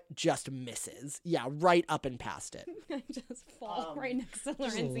foot just misses. Yeah, right up and past it. I just fall right next to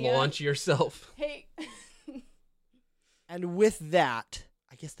Just Lorenzia. launch yourself. Hey. And with that,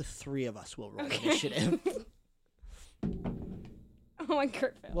 I guess the three of us will roll initiative. Oh, my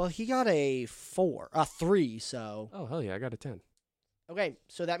Kurt failed. Well, he got a 3, so. Oh hell yeah, I got a 10. Okay,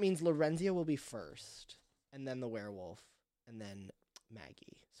 so that means Lorenzia will be first, and then the werewolf, and then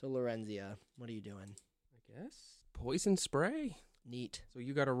Maggie. So Lorenzia, what are you doing? I guess poison spray. Neat. So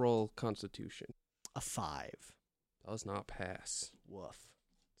you got to roll Constitution. A 5. Does not pass. Woof.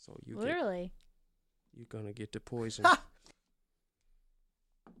 So you Literally. you're gonna get to poison. Ha!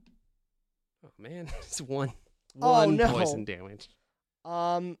 Oh man, it's one Oh, no. poison damage.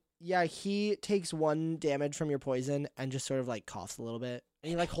 Yeah, he takes 1 damage from your poison and just sort of like coughs a little bit. And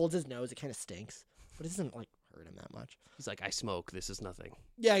he like holds his nose. It kind of stinks, but it doesn't like hurt him that much. He's like, I smoke. This is nothing.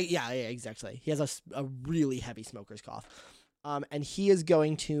 Yeah, exactly. He has a really heavy smoker's cough. And he is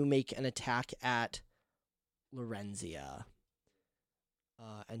going to make an attack at Lorenzia.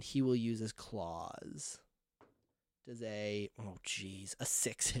 And he will use his claws. Does a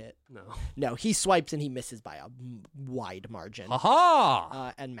 6 hit? No. No, he swipes and he misses by a wide margin.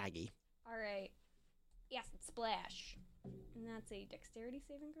 Ha And Maggie. All right. Yes, it's splash. And that's a dexterity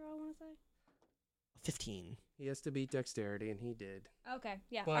saving throw, I want to say. 15. He has to beat dexterity, and he did. Okay,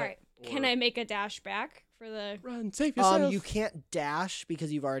 yeah, But- all right. Can or- I make a dash back for the... Run, save yourself. You can't dash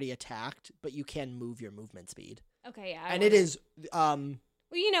because you've already attacked, but you can move your movement speed. Okay, yeah. And it is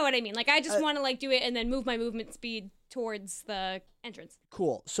Well, you know what I mean. Like, I just Uh, want to, like, do it and then move my movement speed towards the entrance.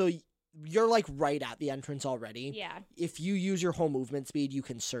 cool. So you're like right at the entrance already. Yeah. If you use your whole movement speed, you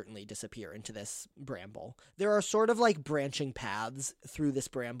can certainly disappear into this bramble. There are sort of like branching paths through this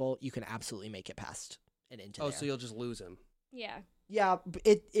bramble. You can absolutely make it past and into there. so you'll just lose him. Yeah. Yeah,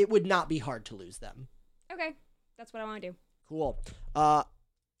 it would not be hard to lose them. Okay. That's what I want to do. Cool.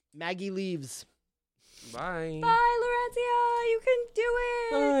 Maggie leaves. Bye. Bye, Lorenzia. You can do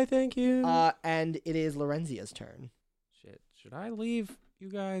it. Bye, thank you. And it is Lorenzia's turn. Shit. Should I leave you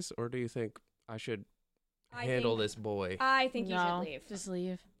guys, or do you think I should I handle think- this boy? I think you No, should leave. just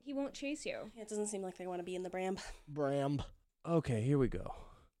leave. He won't chase you. It doesn't seem like they want to be in the Bram. Bram. Okay, here we go.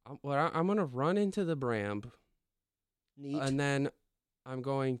 I'm going to run into the Bramb, Neat. and then I'm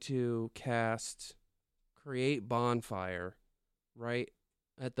going to cast Create Bonfire right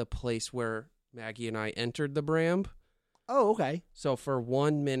at the place where Maggie and I entered the Bramb. Oh, okay. So for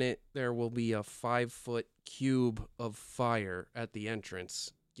 1 minute, there will be a 5-foot cube of fire at the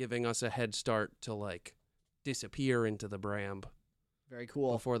entrance, giving us a head start to like disappear into the bramble Very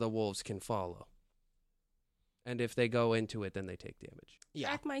cool. before the wolves can follow. And if they go into it, then they take damage. Yeah.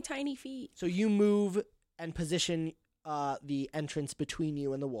 Track my tiny feet. So you move and position the entrance between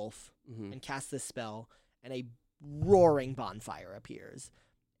you and the wolf Mm-hmm. and cast this spell, and a roaring bonfire appears.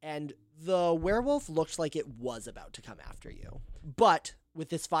 And the werewolf looked like it was about to come after you. But with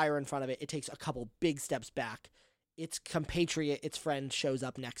this fire in front of it, it takes a couple big steps back. Its compatriot, its friend, shows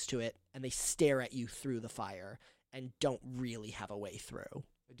up next to it, and they stare at you through the fire and don't really have a way through.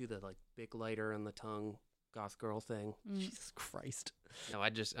 I do the like big lighter on the tongue goth girl thing. Jesus Christ. No,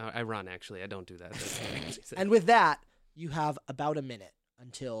 I run actually. I don't do that. That's what I usually say. And with that, you have about a minute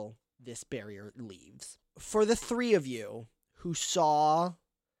until this barrier leaves. For the three of you who saw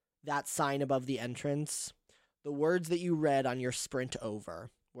that sign above the entrance, the words that you read on your sprint over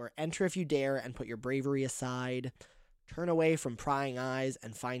were enter if you dare and put your bravery aside, turn away from prying eyes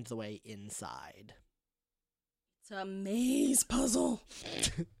and find the way inside. It's a maze puzzle.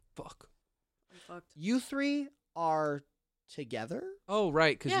 Fuck. I'm fucked. You three are together. Oh,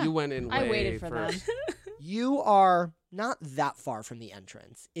 right, because Yeah, you went in way I waited for first. them. You are not that far from the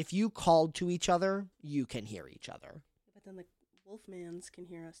entrance. If you called to each other, you can hear each other. But then the wolfmans can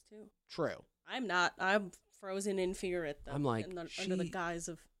hear us too. True. I'm not. I'm frozen in fear at them. I'm like, under the she- guise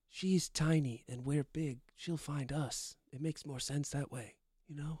of. She's tiny and we're big. She'll find us. It makes more sense that way,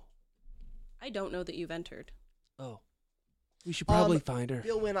 you know? I don't know that you've entered. Oh. We should probably Um, find her.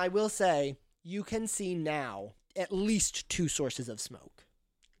 Bilwyn, I will say, you can see now at least two sources of smoke.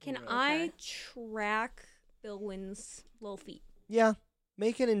 Can Okay. I track Bilwyn's little feet? Yeah.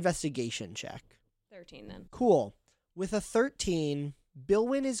 Make an investigation check. 13 then. Cool. With a 13,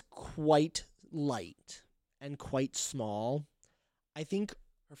 Bilwyn is quite light and quite small. I think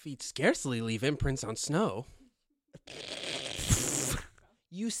Her feet scarcely leave imprints on snow.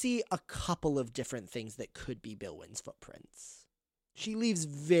 you see a couple of different things that could be Bilwyn's footprints. She leaves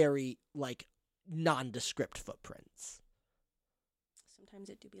very, nondescript footprints. Sometimes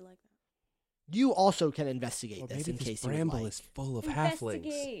it do be like that. You also can investigate Or this maybe in this case you would bramble like. is full of halflings.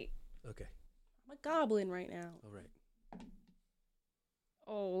 Investigate. Okay. I'm a goblin right now. All right.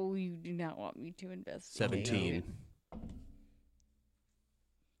 Oh, you do not want me to investigate. 17.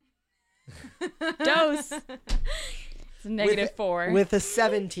 Dose. It's a -4. With a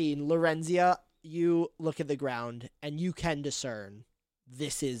 17, Lorenzia, you look at the ground and you can discern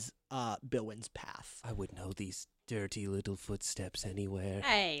this is Bilwyn's path. I would know these dirty little footsteps anywhere.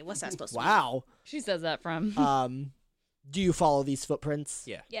 Hey, what's that supposed to Wow. She says that from. Do you follow these footprints?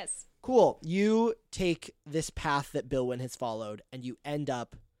 Yeah. Yes. Cool. You take this path that Bilwyn has followed and you end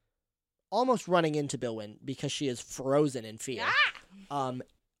up almost running into Bilwyn because she is frozen in fear.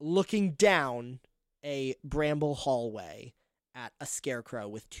 Looking down a bramble hallway at a scarecrow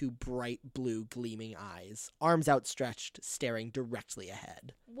with two bright blue gleaming eyes, arms outstretched, staring directly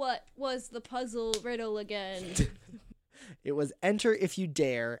ahead. What was the puzzle riddle again? It was enter if you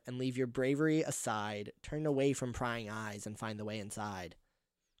dare and leave your bravery aside, turn away from prying eyes and find the way inside.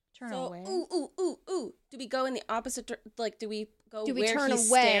 Turn so, away. ooh. Do we go in the opposite? Do we go Do we where turn he's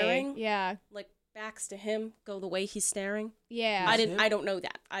away? staring? Yeah. Like backs to him, go the way he's staring. Yeah. I don't know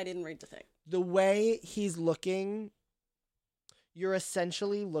that. I didn't read the thing. The way he's looking, you're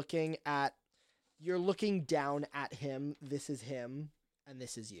essentially looking down at him. This is him, and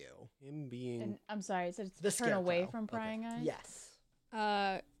this is you. Him being. And I'm sorry, it said The turn away scarecrow. from prying eyes? Yes.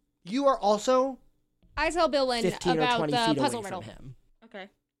 You are also I tell Bilwyn 15 or about 20 the feet puzzle away riddle. from him. Okay.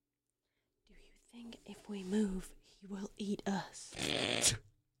 Do you think if we move, he will eat us?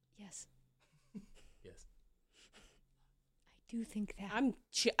 Yes. Yes. I do think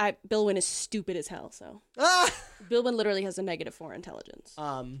that. Bilwyn is stupid as hell. So Ah! Bilwyn literally has a -4 intelligence.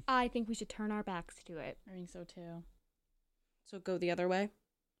 I think we should turn our backs to it. I think so too. So go the other way.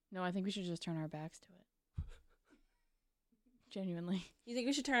 No, I think we should just turn our backs to it. Genuinely. You think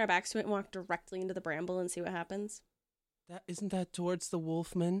we should turn our backs to it and walk directly into the bramble and see what happens? Isn't that towards the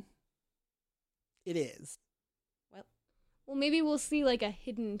wolfman? It is. Well, maybe we'll see like a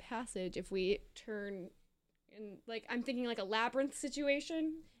hidden passage if we turn in, like, I'm thinking like a labyrinth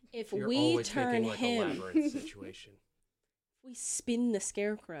situation. If You're we always turn thinking like a him, labyrinth situation. if we spin the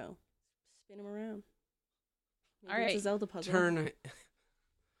scarecrow, spin him around. Maybe All it's right. a Zelda puzzle. Turn.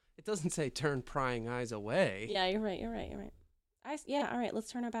 It doesn't say turn prying eyes away. Yeah, you're right. All right. Let's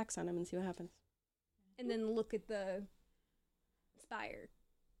turn our backs on him and see what happens. And then look at the spire.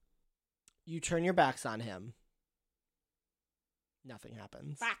 You turn your backs on him. Nothing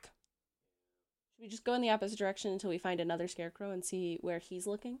happens. Back. Should we just go in the opposite direction until we find another scarecrow and see where he's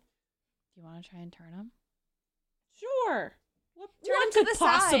looking? Do you want to try and turn them? Sure. What Turn what him to could the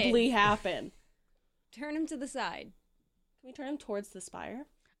side. possibly happen? Turn him to the side. Can we turn him towards the spire?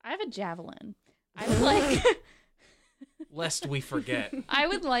 I have a javelin. I would like. Lest we forget. I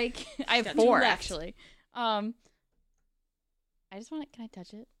would like. I have Got two 4 left. actually. I just want to. Can I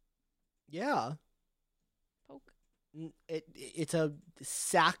touch it? Yeah. Poke. It's a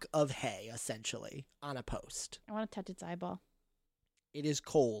sack of hay, essentially, on a post. I want to touch its eyeball. It is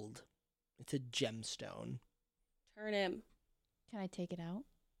cold. It's a gemstone. Turn him. Can I take it out?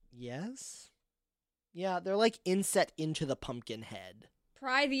 Yes? Yeah, they're like inset into the pumpkin head.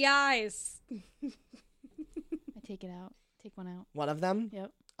 Pry the eyes. I take it out. Take one out. One of them?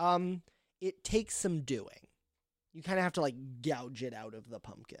 Yep. It takes some doing. You kind of have to like gouge it out of the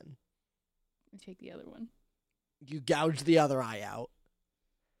pumpkin. I take the other one. You gouge the other eye out.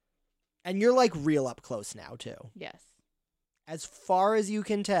 And you're like real up close now, too. Yes. As far as you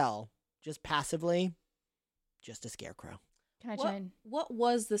can tell, just passively, just a scarecrow. Can I try and What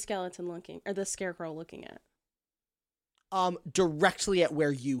was the skeleton looking, or the scarecrow looking at? Directly at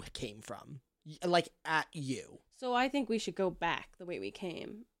where you came from. Like, at you. So I think we should go back the way we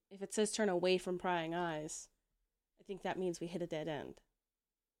came. If it says turn away from prying eyes, I think that means we hit a dead end.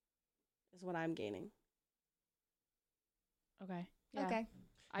 Is what I'm gaining. Okay. Yeah. Okay.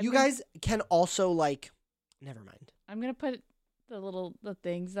 You guys can also, like... Never mind. I'm gonna put the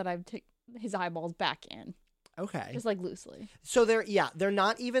things that I've taken his eyeballs back in, Okay. just like loosely. So they're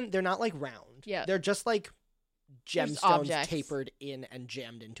not like round. Yeah. They're just like Just gemstones objects. tapered in and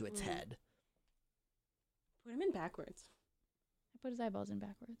jammed into its Mhm. head. Put him in backwards. I put his eyeballs in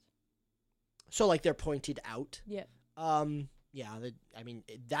backwards. So like they're pointed out. Yeah. Yeah,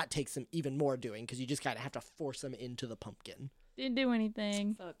 that takes some even more doing because you just kind of have to force them into the pumpkin. Didn't do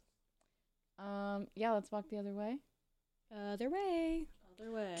anything. Fuck. Yeah. Let's walk the other way. Other way.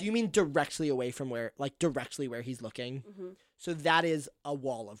 Other way. Do you mean directly away from directly where he's looking? Mm-hmm. So that is a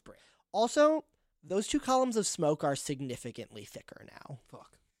wall of brick. Also, those 2 columns of smoke are significantly thicker now.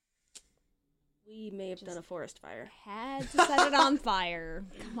 Fuck. We may have done a forest fire. Had to set it on fire.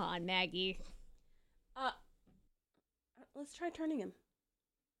 Come on, Maggie. Let's try turning him.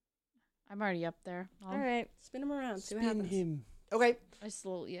 I'm already up there. All right. Spin him around. See what happens. him. Okay. I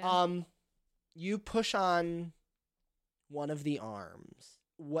slowly. Yeah. You push on one of the arms.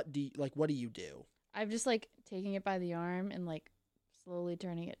 What do you do? I'm just like taking it by the arm and like slowly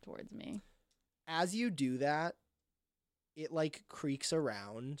turning it towards me. As you do that, it like creaks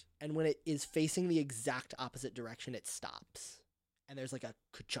around, and when it is facing the exact opposite direction, it stops. And there's like a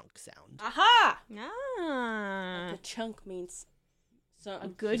ka-chunk sound. Aha! Ah. The chunk means A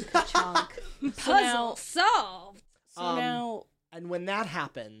something. good chunk. So now, Puzzle solved. so now, And when that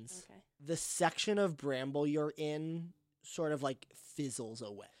happens, okay. the section of bramble you're in sort of like fizzles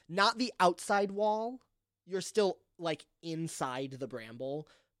away. Not the outside wall. You're still like inside the bramble,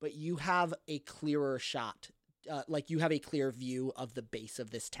 but you have a clearer shot. You have a clear view of the base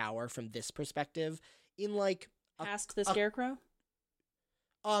of this tower from this perspective. In like Past the scarecrow?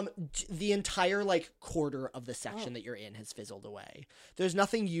 the entire like quarter of the section Oh. that you're in has fizzled away. There's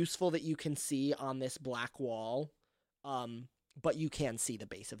nothing useful that you can see on this black wall, but you can see the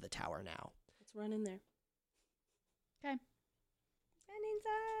base of the tower now. Let's run in there. Okay. And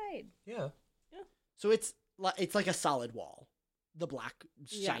inside. Yeah. So it's like a solid wall, the black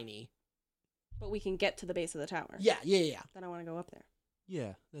Yeah. shiny. But we can get to the base of the tower. Yeah. Then I want to go up there.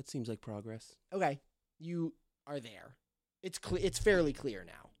 Yeah, that seems like progress. Okay, you are there. It's fairly clear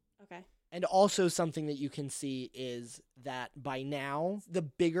now. Okay. And also something that you can see is that by now the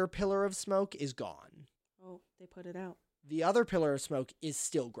bigger pillar of smoke is gone. Oh, they put it out. The other pillar of smoke is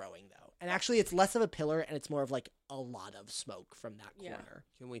still growing though. And actually it's less of a pillar and it's more of like a lot of smoke from that Yeah. corner.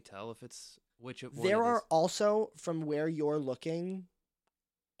 Can we tell if it's which one? There it are is? also, from where you're looking,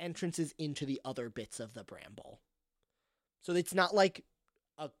 entrances into the other bits of the bramble. So it's not like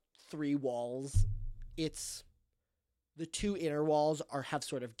 3 walls. It's the 2 inner walls have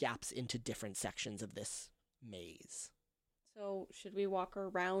sort of gaps into different sections of this maze. So, should we walk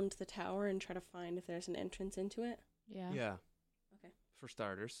around the tower and try to find if there's an entrance into it? Yeah. Yeah. Okay. For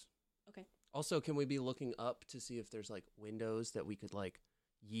starters. Okay. Also, can we be looking up to see if there's like windows that we could like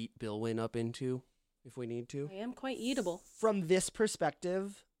yeet Billwyn up into if we need to? I am quite eatable. From this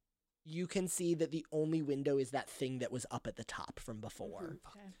perspective, you can see that the only window is that thing that was up at the top from before.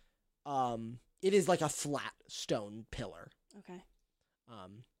 Okay. It is like a flat stone pillar. Okay. So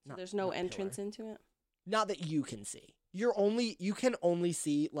Not- there's no not entrance pillar. into it? Not that you can see. You can only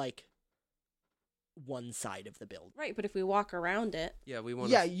see like one side of the build. Right, but if we walk around it, Yeah, we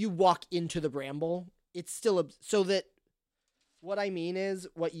want. Yeah, you walk into the bramble. It's still so that what I mean is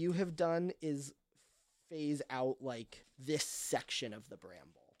what you have done is phase out like this section of the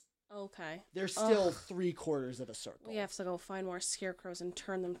bramble. Okay. There's still Ugh. 3/4 of a circle. We have to go find more scarecrows and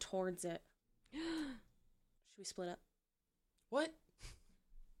turn them towards it. Should we split up? What?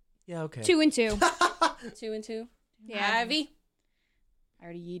 Yeah, okay. 2 and 2. 2 and 2? Yeah. Ivy? I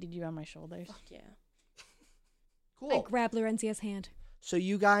already yeeted you on my shoulders. Fuck yeah. I Cool. grab Lorenzia's hand. So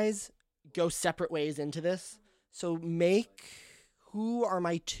you guys go separate ways into this. So who are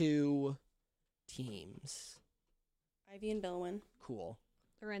my 2 teams? Ivy and Bilwin. Cool.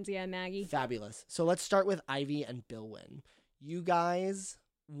 Lorenzia and Maggie. Fabulous. So let's start with Ivy and Bilwin. You guys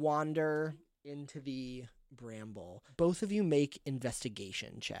wander into the bramble. Both of you make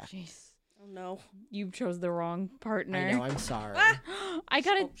investigation checks. Jeez. Oh no. You chose the wrong partner. I know, I'm sorry. I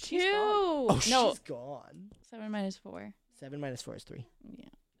got a Oh, 2. she's gone. Oh, no, she's gone. 7 minus 4. 7 minus 4 is 3. Yeah.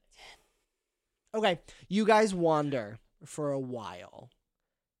 Okay, you guys wander for a while,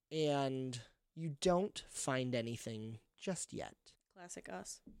 and you don't find anything just yet. Classic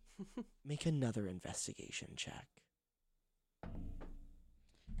us. Make another investigation check.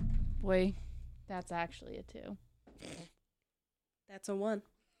 Boy, that's actually a 2. That's a 1.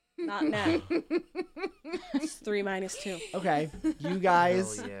 Not now. It's 3 minus 2. Okay, you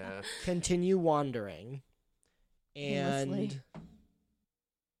guys Hell yeah. continue wandering, Aimlessly. and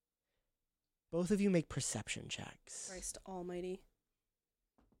both of you make perception checks. Christ almighty.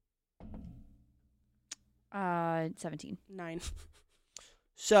 17. 9.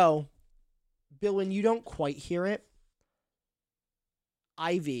 So, Bill, when you don't quite hear it,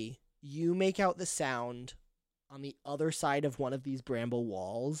 Ivy, you make out the sound on the other side of one of these bramble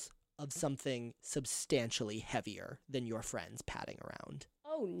walls of something substantially heavier than your friends padding around.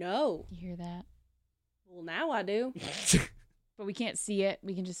 Oh no. You hear that? Well, now I do. But we can't see it.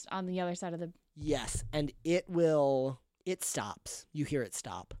 We can just on the other side of the. Yes, and it stops. You hear it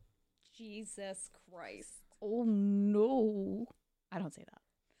stop. Jesus Christ. Oh no! I don't say that.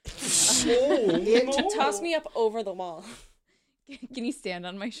 Toss me up over the wall. Can you stand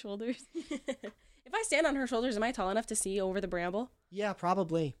on my shoulders? If I stand on her shoulders, am I tall enough to see over the bramble? Yeah,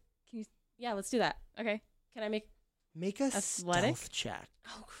 probably. Yeah, let's do that. Okay. Can I make... Make a Athletic? stealth check.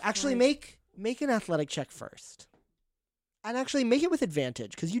 Oh, Actually, Christ. make an athletic check first. And actually, make it with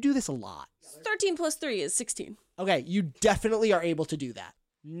advantage, because you do this a lot. 13 plus 3 is 16. Okay, you definitely are able to do that.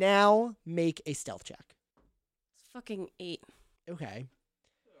 Now, make a stealth check. It's fucking 8. Okay.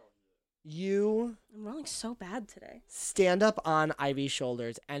 You I'm rolling so bad today. stand up on Ivy's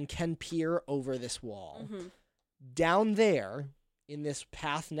shoulders and can peer over this wall. Mm-hmm. Down there, in this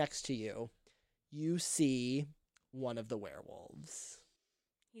path next to you, you see one of the werewolves.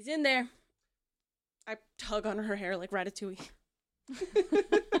 He's in there. I tug on her hair like Ratatouille.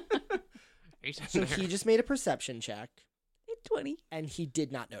 So he just made a perception check, 20. and he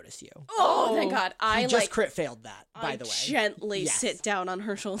did not notice you. Oh, thank God. He just crit failed that, by I the way. gently Yes. sit down on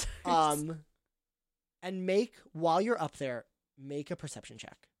her shoulders. And while you're up there, make a perception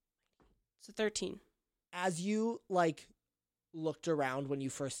check. So 13. As you, looked around when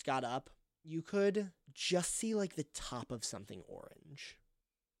you first got up, you could just see, the top of something orange.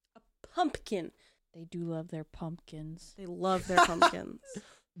 A pumpkin. They do love their pumpkins. They love their pumpkins.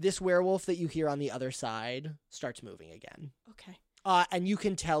 This werewolf that you hear on the other side starts moving again. Okay. And you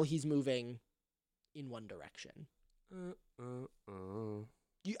can tell he's moving in one direction. Rather,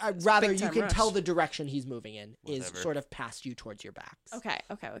 big you time can rush. tell the direction he's moving in is Whatever. sort of past you towards your backs. Okay.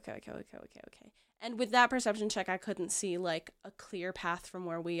 And with that perception check, I couldn't see, a clear path from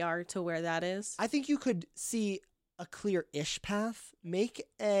where we are to where that is. I think you could see a clear-ish path. Make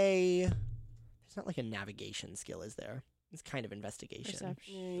a... There's not a navigation skill, is there? It's kind of investigation.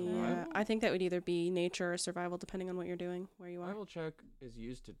 Perception. Yeah, I think that would either be nature or survival, depending on what you're doing, where you are. Survival check is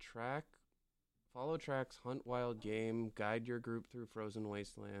used to track, follow tracks, hunt wild game, guide your group through frozen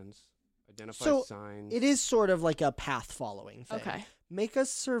wastelands, identify So, signs. It is sort of like a path-following thing. Okay. Make a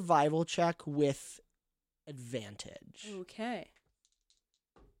survival check with advantage. Okay.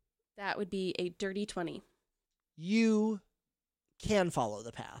 That would be a dirty 20. You can follow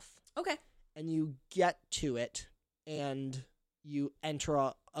the path. Okay. And you get to it, and you enter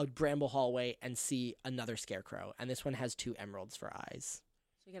a bramble hallway and see another scarecrow. And this one has 2 emeralds for eyes.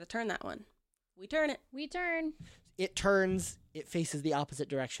 So you gotta turn that one. We turn it. We turn. It turns, it faces the opposite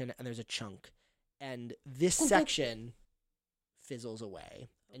direction, and there's a chunk. And this section fizzles away.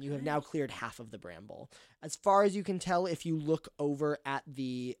 And you have Okay. now cleared half of the bramble. As far as you can tell, if you look over at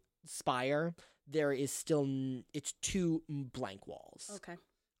the spire, there is still, it's 2 blank walls. Okay.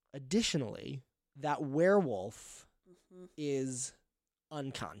 Additionally, that werewolf Mm-hmm. is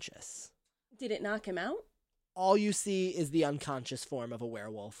unconscious. Did it knock him out? All you see is the unconscious form of a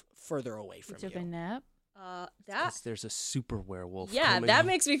werewolf further away We from took you. a nap. That 'Cause there's a super werewolf. yeah, coming. that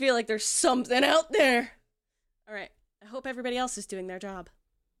makes me feel like there's something out there. All right, I hope everybody else is doing their job.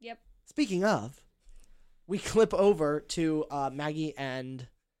 Yep. Speaking of, we clip over to Maggie and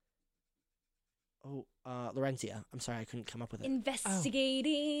Laurencia. I'm sorry, I couldn't come up with it.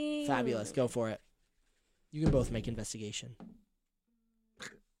 Investigating. Fabulous. Go for it. You can both make investigation.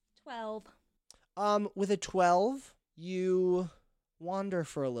 12. With a 12, you wander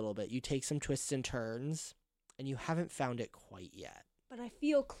for a little bit. You take some twists and turns, and you haven't found it quite yet. But I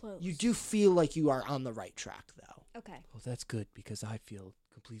feel close. You do feel like you are on the right track, though. Okay. Oh, that's good because I feel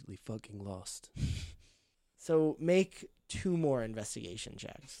completely fucking lost. So make 2 more investigation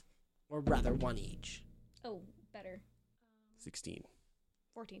checks. Or rather, 1 each. Oh, better. 16.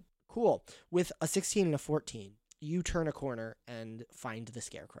 14. Cool. With a 16 and a 14, you turn a corner and find the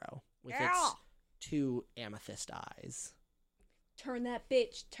scarecrow with its 2 amethyst eyes. Turn that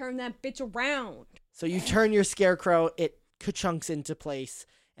bitch around. So you turn your scarecrow, it ka-chunks into place,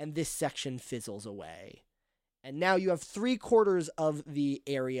 and this section fizzles away. And now you have 3/4 of the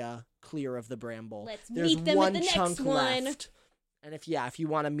area clear of the bramble. Let's There's meet them one at the chunk next one. left. And if you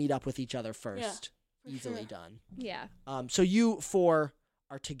want to meet up with each other first, for easily sure. done. Yeah. So you 4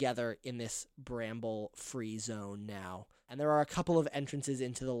 are together in this bramble-free zone now. And there are a couple of entrances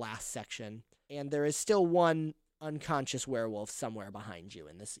into the last section. And there is still one unconscious werewolf somewhere behind you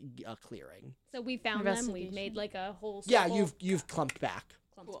in this clearing. So we found them. We've Investigation. made like a whole Yeah, circle. you've clumped back.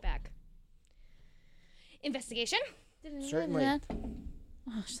 Clumped Cool. back. Investigation? Certainly.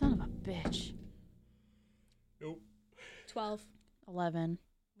 Oh, son of a bitch. 12. 11.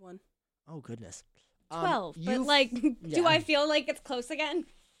 1. Oh, goodness. 12. But you've- like, yeah. do I feel like it's close again?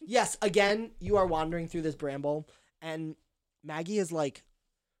 Yes, again, you are wandering through this bramble, and Maggie is like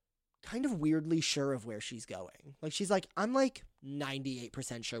kind of weirdly sure of where she's going. Like, she's like, I'm like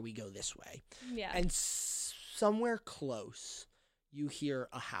 98% sure we go this way. Yeah. And somewhere close, you hear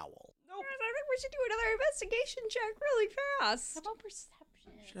a howl. Nope. I think we should do another investigation check really fast. How about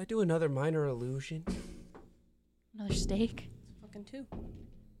perception? Should I do another minor illusion? Another steak? Fucking 2.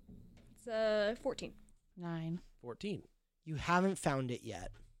 It's 14. 9. 14. You haven't found it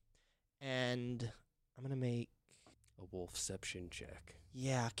yet. And I'm going to make... A wolfception check.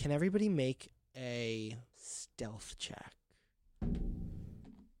 Yeah, can everybody make a stealth check?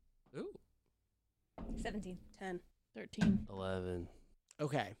 Ooh. 17. 10. 13. 11.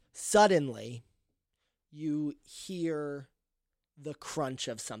 Okay. Suddenly, you hear the crunch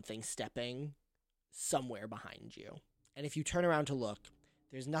of something stepping somewhere behind you. And if you turn around to look,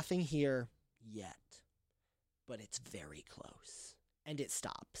 there's nothing here yet. But it's very close. And it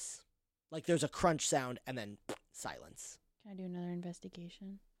stops. Like there's a crunch sound and then silence. Can I do another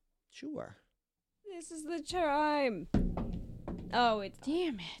investigation? Sure. This is the time. Oh, it's.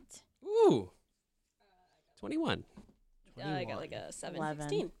 Damn it. Ooh. 21. I got like a 7. 11.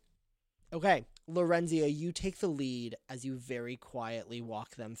 16. Okay, Lorenzia, you take the lead as you very quietly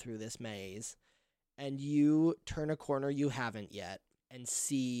walk them through this maze. And you turn a corner you haven't yet and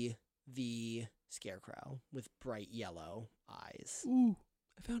see the scarecrow with bright yellow eyes. Ooh.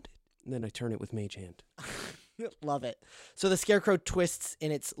 I found it. And then I turn it with mage hand. Love it. So the scarecrow twists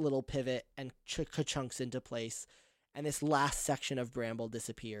in its little pivot and chunks into place. And this last section of bramble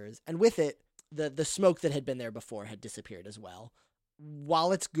disappears. And with it, the smoke that had been there before had disappeared as well.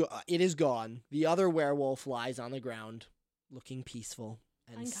 While it is gone, the other werewolf lies on the ground, looking peaceful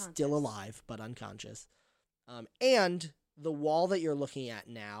and still Unconscious. alive, but unconscious. And the wall that you're looking at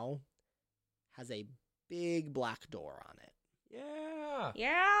now has a big black door on it. Yeah.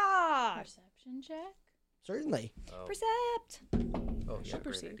 Yeah. Perception check? Certainly. Oh, Percept. oh yeah, Should great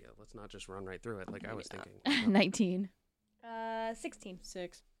proceed. idea. Let's not just run right through it like I was thinking. 19. 16.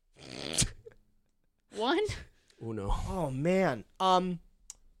 6. 1? Oh no. Oh man.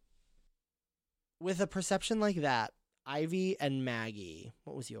 With a perception like that, Ivy and Maggie,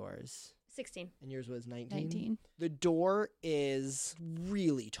 what was yours? 16. And yours was 19? 19. The door is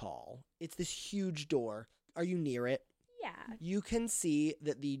really tall. It's this huge door. Are you near it? Yeah. You can see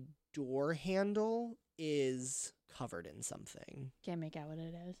that the door handle is covered in something. Can't make out what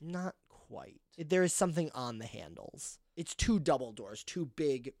it is. Not quite. There is something on the handles. It's 2 double doors, 2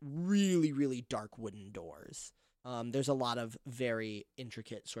 big, really, really dark wooden doors. There's a lot of very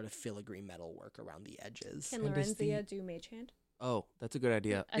intricate sort of filigree metal work around the edges. Can And does Lorenzia the- do mage hand? Oh, that's a good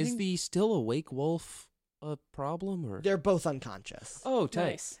idea. I Is think- the still awake wolf a problem or? They're both unconscious. Oh, tight.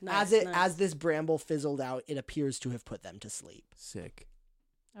 Nice. Nice. As this bramble fizzled out, it appears to have put them to sleep. Sick.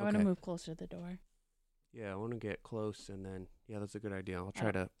 I want to Okay. move closer to the door. Yeah, I want to get close and then yeah, that's a good idea. I'll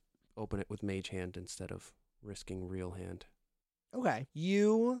try to open it with mage hand instead of risking real hand. Okay.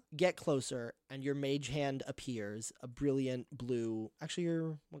 You get closer, and your mage hand appears. A brilliant blue.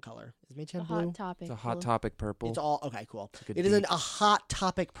 Actually, what color is mage The hand blue? hot topic. It's a hot blue. topic purple. It's all okay. Cool. It's like It is a deep- hot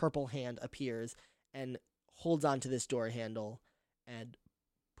topic purple hand appears and holds onto this door handle and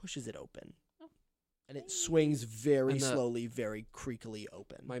pushes it open. Oh. And it swings very And the- slowly, very creakily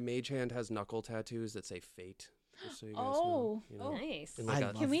open. My mage hand has knuckle tattoos that say fate. Just so you guys Oh. know. You know, Nice. in I like a,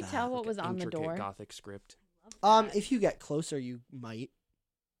 love Can we that. tell what like was a on the intricate door? Gothic script. Love that. If you get closer, you might.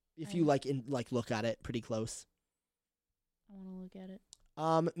 If you look at it pretty close. I want to look at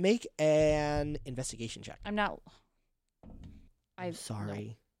it. Make an investigation check. I'm not. I'm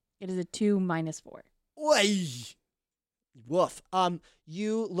sorry. No. It is a 2 minus 4. Oy! Woof.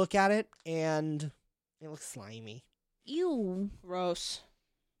 You look at it and it looks slimy. Ew. Gross.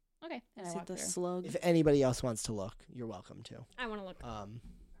 Okay. And I Is walk it the through. slug? If anybody else wants to look, you're welcome to. I want to look.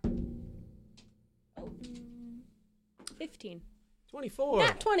 15. 24.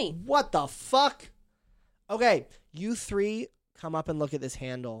 Nat 20. What the fuck? Okay, you three come up and look at this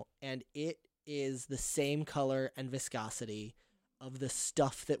handle, and it is the same color and viscosity of the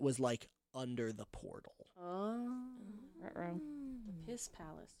stuff that was like under the portal. Oh. Ruh-roh. The piss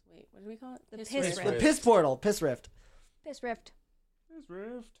palace. Wait, what do we call it? The piss The rift. piss portal, piss rift. Piss rift.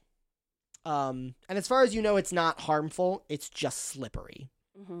 And as far as you know, it's not harmful. It's just slippery.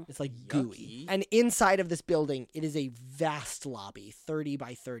 Mm-hmm. It's like Yucky. gooey. And inside of this building, it is a vast lobby, 30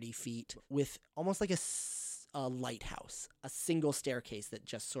 by 30 feet, with almost like a lighthouse, a single staircase that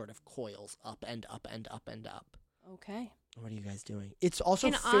just sort of coils up and up and up and up. Okay. What are you guys doing? It's also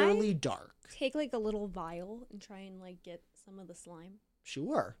Can fairly dark. Take like a little vial and try and like get some of the slime.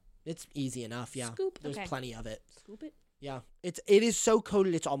 Sure. It's easy enough, yeah. Scoop. There's Okay. plenty of it. Scoop it. Yeah. It is so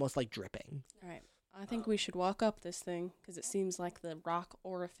coated it's almost like dripping. All right. I think we should walk up this thing because it seems like the rock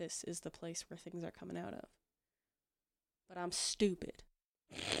orifice is the place where things are coming out of. But I'm stupid.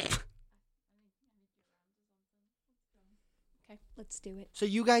 Okay, let's do it. So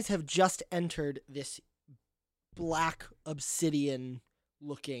you guys have just entered this black obsidian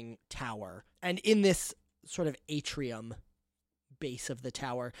looking tower. And in this sort of atrium base of the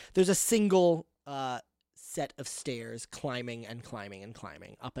tower, there's a single set of stairs climbing and climbing and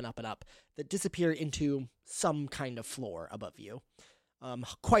climbing up and up and up that disappear into some kind of floor above you.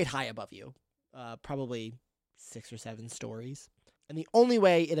 Quite high above you. Probably 6 or 7 stories. And the only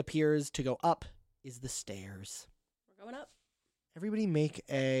way it appears to go up is the stairs. We're going up. Everybody make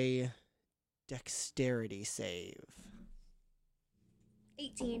a dexterity save.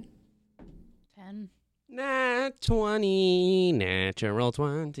 18. 10. Nat 20. Natural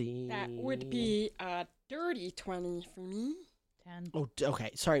 20. That would be a dirty 20 for me. 10. Oh,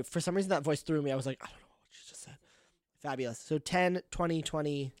 okay. Sorry. For some reason, that voice threw me. I was like, I don't know what you just said. Fabulous. So 10, 20,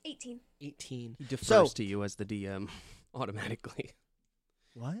 20, 18. 18. He defers So- to you as the DM automatically.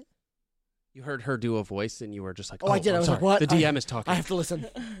 What? You heard her do a voice and you were just like, Oh, I did. I'm I was like, sorry. what? The DM is talking. I have to listen.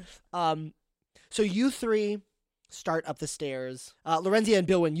 So you three start up the stairs. Lorenzia and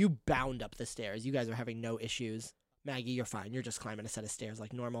Bilwin, you bound up the stairs. You guys are having no issues. Maggie, you're fine. You're just climbing a set of stairs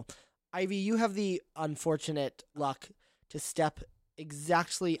like normal. Ivy, you have the unfortunate luck to step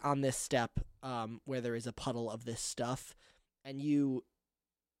exactly on this step where there is a puddle of this stuff. And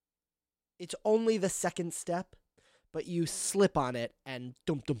it's only the second step, but you slip on it and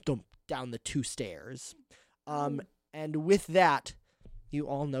dump, dump, dump down the 2 stairs. And with that, you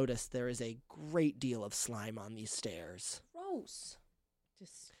all notice there is a great deal of slime on these stairs. Gross.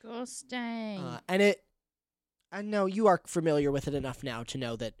 Disgusting. I know you are familiar with it enough now to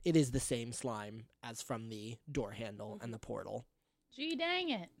know that it is the same slime as from the door handle and the portal. Gee, dang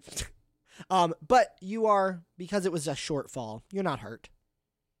it. But you are, because it was a short fall, you're not hurt.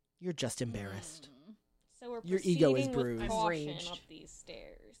 You're just embarrassed. So we're Your ego is proceeding with bruised. caution Enraged. up these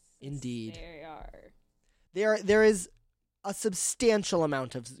stairs. Indeed. They are. There is a substantial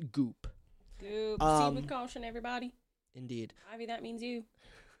amount of goop. Goop. Proceed with caution, everybody. Indeed. Ivy, that means you.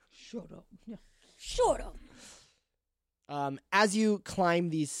 Shut up. Shut up. As you climb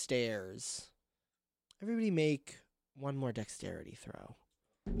these stairs, everybody make one more dexterity throw.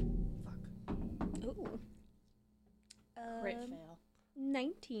 Ooh. Crit fail.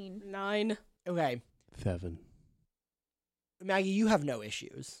 19. 9. Okay. 7. Maggie, you have no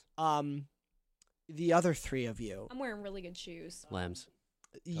issues. The other 3 of you, I'm wearing really good shoes. Lambs.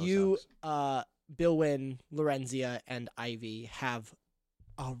 you, Bilwin, Lorenzia, and Ivy have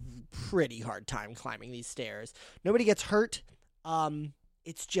a pretty hard time climbing these stairs. Nobody gets hurt.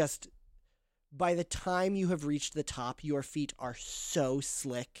 It's just by the time you have reached the top, your feet are so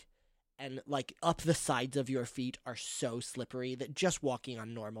slick and like up the sides of your feet are so slippery that just walking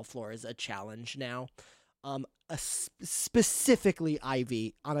on normal floor is a challenge now. Specifically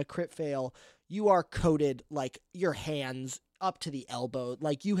Ivy, on a crit fail, you are coated like your hands up to the elbow.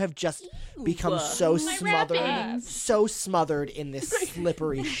 Like you have just become so My smothered, wrappings. so smothered in this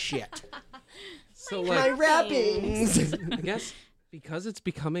slippery shit. So My like, wrappings. I guess because it's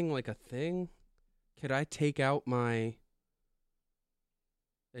becoming like a thing, could I take out my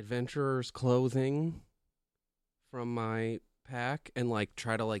adventurer's clothing from my pack and like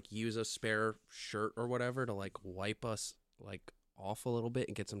try to like use a spare shirt or whatever to like wipe us like off a little bit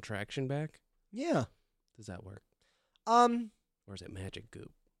and get some traction back? Yeah. Does that work? Or is it magic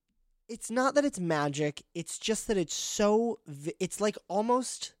goop? It's not that it's magic. It's just that it's so. It's like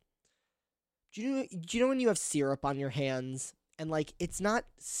almost. Do you know when you have syrup on your hands and like it's not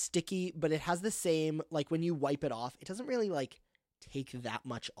sticky, but it has the same like when you wipe it off, it doesn't really like take that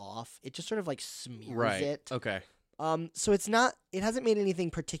much off. It just sort of like smears it. Okay. So it's not. It hasn't made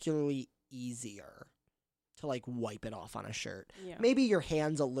anything particularly easier to like wipe it off on a shirt. Yeah. Maybe your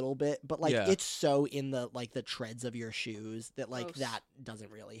hands a little bit, but like Yeah. it's so in the like the treads of your shoes that like Gross. that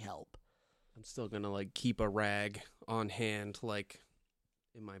doesn't really help. I'm still gonna like keep a rag on hand, like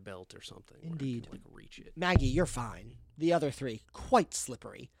in my belt or something. where I can, Indeed. like reach it. Maggie, you're fine. The other three, quite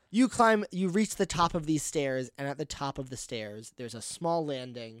slippery. You reach the top of these stairs, and at the top of the stairs, there's a small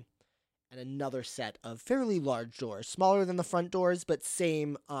landing and another set of fairly large doors, smaller than the front doors, but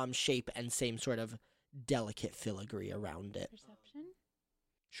same shape and same sort of delicate filigree around it. Perception?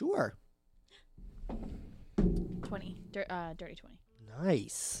 Sure. 20. Dirty 20.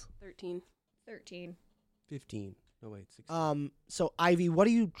 Nice. 13. 13. 15. No wait, 16. So Ivy, what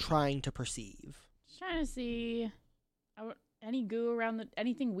are you trying to perceive? Just trying to see any goo around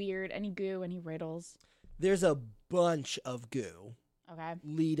anything weird, any goo, any riddles. There's a bunch of goo Okay.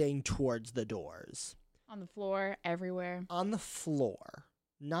 leading towards the doors. On the floor, everywhere. On the floor.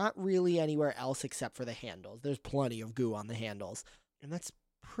 Not really anywhere else except for the handles. There's plenty of goo on the handles. And that's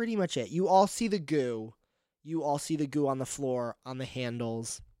pretty much it. You all see the goo. You all see the goo on the floor, on the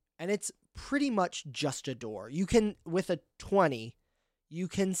handles. And it's pretty much just a door. You can, with a 20, you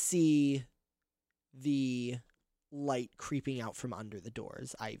can see the light creeping out from under the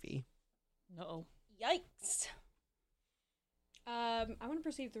doors, Ivy. No. Yikes. I want to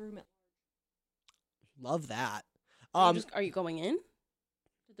perceive the room at Love that. Are you going in?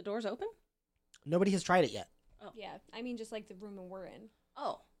 Did the doors open? Nobody has tried it yet. Oh. Yeah, I mean just like the room we're in.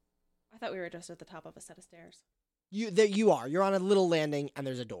 Oh. I thought we were just at the top of a set of stairs. You are. You're on a little landing, and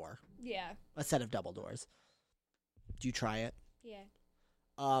there's a door. Yeah. A set of double doors. Do you try it? Yeah.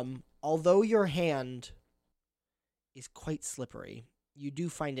 Although your hand is quite slippery, you do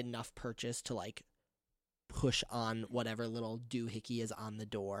find enough purchase to like push on whatever little doohickey is on the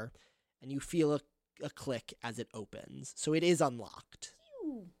door, and you feel a click as it opens. So it is unlocked.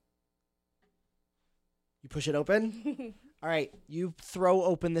 You push it open? All right, you throw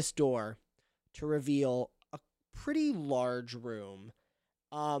open this door to reveal a pretty large room.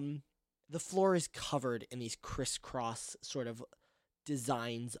 The floor is covered in these crisscross sort of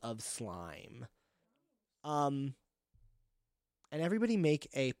designs of slime. And everybody make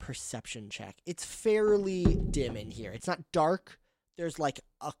a perception check. It's fairly dim in here. It's not dark. There's like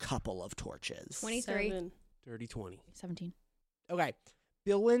a couple of torches. 23. 7. Dirty 20. 17. Okay.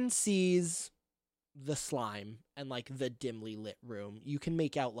 Billwin sees the slime and like the dimly lit room. You can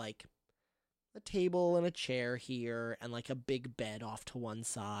make out like a table and a chair here and like a big bed off to one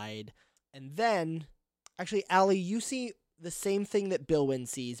side. And then, actually, Allie, you see the same thing that Billwin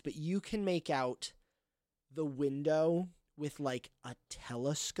sees, but you can make out the window with like a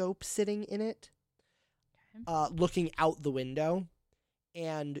telescope sitting in it, looking out the window.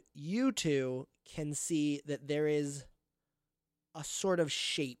 And you two can see that there is a sort of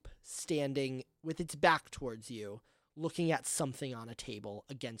shape standing with its back towards you, looking at something on a table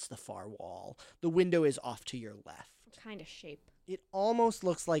against the far wall. The window is off to your left. What kind of shape? It almost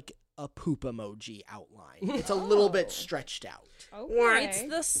looks like a poop emoji outline. It's a little bit Oh. stretched out. Okay. It's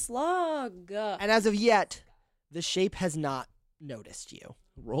the slug. And as of yet, the shape has not noticed you.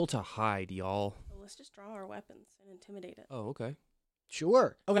 Roll to hide, y'all. Well, let's just draw our weapons and intimidate it. Oh, okay.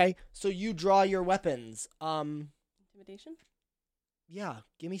 Sure. Okay, so you draw your weapons. Intimidation? Yeah,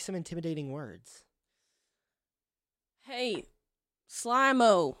 give me some intimidating words. Hey,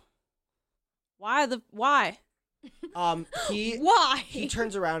 Slimo. Why? He Why? he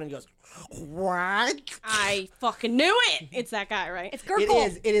turns around and goes, "What?" I fucking knew it! It's that guy, right? It's Gurgle. It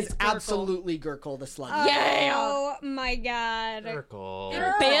is It's Gurgle. absolutely Gurgle the slug. Yeah. Oh my god. Gurgle.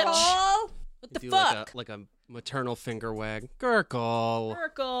 Bitch. What the Do fuck? Like a maternal finger wag. Gurgle.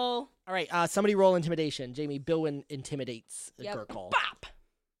 Circle. All right, somebody roll intimidation. Jamie, Billwin intimidates Yep. Gurgle. Bop.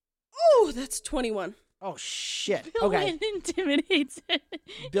 Oh, that's 21. Oh shit. Bill Okay. Wynn intimidates it.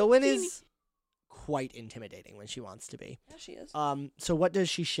 Billwyn is quite intimidating when she wants to be. Yeah, she is. So what does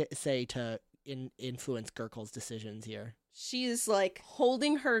she say to influence Gurkle's decisions here? She's like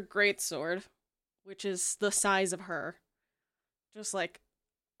holding her greatsword, which is the size of her, just like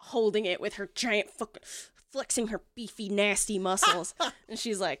holding it with her giant fucking flexing her beefy, nasty muscles, and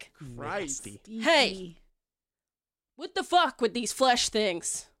she's like, Christ. Hey. "What the fuck with these flesh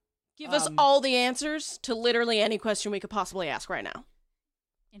things? Give us Um, all the answers to literally any question we could possibly ask right now.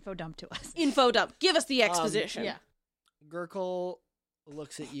 Info dump to us. Info dump. Give us the exposition." Yeah. Gurkle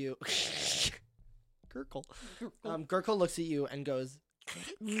looks at you. Gurkle. Gurkle looks at you and goes,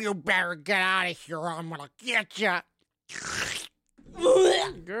 "You better get out of here or I'm gonna get you."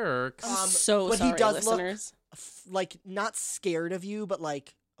 Gurks. I'm so but sorry, he does listeners. look like not scared of you, but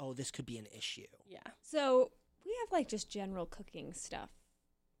like, oh, this could be an issue. Yeah. So we have like just general cooking stuff,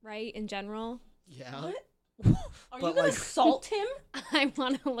 right? In general, Yeah. What? Are But, you gonna like- salt him? I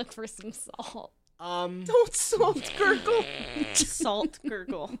want to look for some salt. Don't salt Gurgle. Salt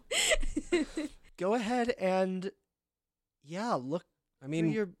Gurgle. Go ahead and look. I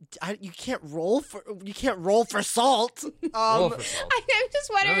Mean, mean, you can't roll for salt. roll for salt. I'm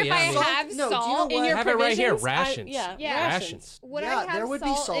just wondering Oh, if yeah, I I mean- have No, do you know salt. what? In your have it right here. provisions, Rations. Yeah. Rations. Would Yeah, I have there would be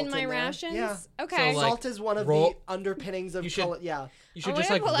salt salt in my in there. rations? Yeah. Okay. So, like, Salt is one of roll- the underpinnings of You should- color. Yeah. You should I just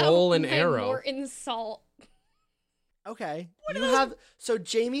wanna like pull out roll an my arrow. Morton salt. Okay. You have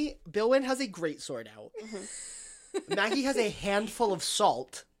Jamie Billwyn has a greatsword out. Maggie has a handful of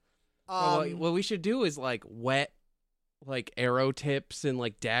salt. What we should do is like wet like arrow tips and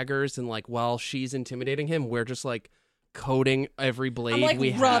like daggers, and like while she's intimidating him, we're just like coating every blade I'm like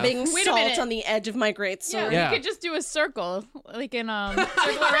we rubbing have. Wait a salt minute. on the edge of my greatsword. Yeah. We could just do a circle, like in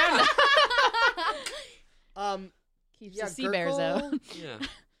circle around it. Keeps Yeah, the sea bears out. Yeah.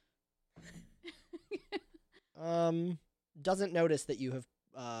 Doesn't notice that you have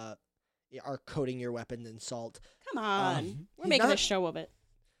are coating your weapons in salt. Come on. We're he's making not- a show of it.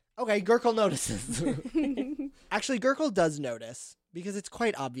 Okay, Gurkle notices. Actually, Gurkle does notice because it's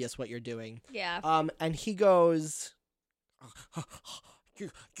quite obvious what you're doing. Yeah. And he goes,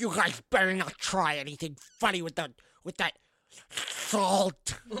 "You guys better not try anything funny with that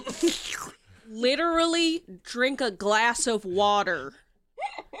salt." Literally drink a glass of water.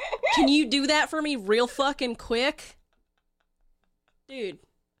 Can you do that for me real fucking quick? Dude.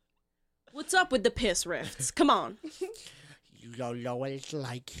 What's up with the piss rifts? Come on. You don't know what it's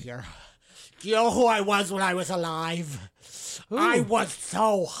like here. Do you know who I was when I was alive? I was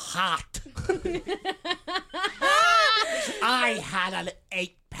so hot. I had an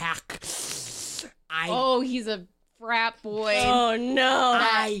 8-pack. Oh, he's a frat boy. Oh no.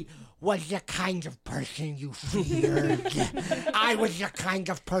 I was the kind of person you feared. I was the kind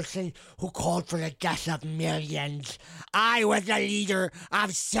of person who called for the death of millions. I was the leader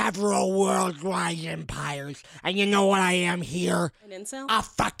of several worldwide empires. And you know what I am here? An incel? A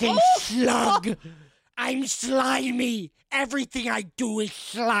fucking slug. I'm slimy. Everything I do is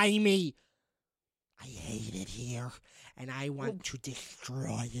slimy. I hate it here, and I want to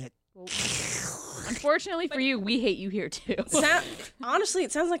destroy it. Unfortunately for you, we hate you here too. Honestly,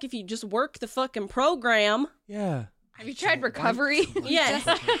 it sounds like if you just work the fucking program. Yeah. Have you tried recovery? Yeah.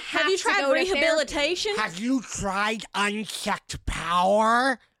 Have you tried go to rehabilitation? Have you tried unchecked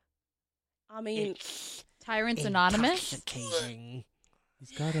power? I mean, It's Tyrants Anonymous? intoxicating.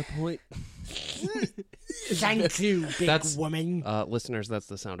 He's got a point. Thank you, big That's- woman. Listeners, that's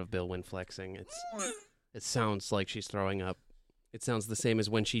the sound of Billwyn flexing. It sounds like she's throwing up. It sounds the same as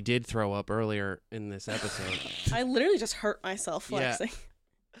when she did throw up earlier in this episode. I literally just hurt myself Yeah. flexing.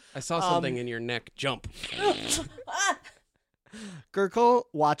 I saw something in your neck jump. Gurkle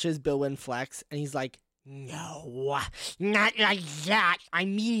watches Billwyn flex, and he's like, "No, not like that. I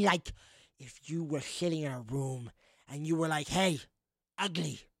mean, like, if you were sitting in a room and you were like, 'Hey,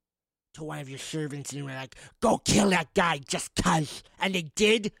 ugly,' to one of your servants, and you were like, 'Go kill that guy just 'cause,' and they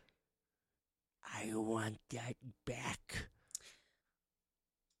did, I want that back."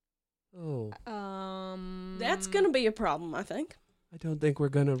 Oh, That's gonna be a problem, I think. I don't think we're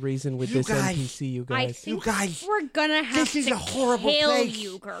gonna reason with You this guys- NPC, you I guys. think guys, we're gonna have this is to a horrible kill place.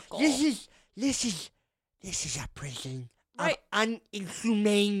 you, Gurkle. This is a prison Right. of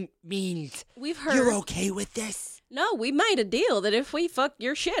inhumane means. We've heard. You're okay with this? No, we made a deal that if we fuck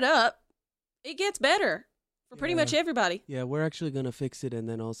your shit up, it gets better for pretty Yeah. much everybody. Yeah, we're actually gonna fix it and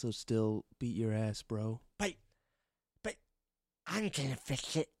then also still beat your ass, bro. But I'm gonna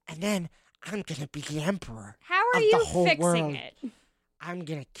fix it, and then I'm gonna be the emperor. How are of the you whole fixing world. it? I'm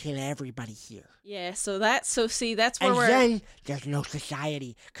gonna kill everybody here. Yeah, so that's where And we're. then there's no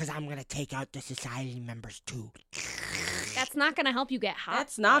society, because I'm gonna take out the society members too. That's not gonna help you get hot.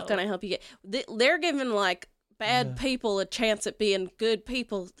 That's not though. gonna help you get. They're giving like bad people a chance at being good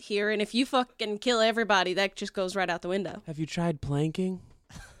people here, and if you fucking kill everybody, that just goes right out the window. Have you tried planking?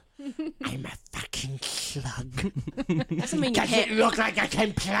 I'm a fucking slug. Doesn't mean you Does can't. it look like I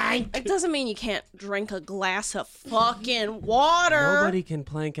can plank? It doesn't mean you can't drink a glass of fucking water. Nobody can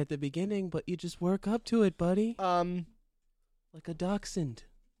plank at the beginning, but you just work up to it, buddy. Like a dachshund.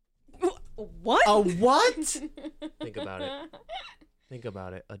 What? A what? Think about it. Think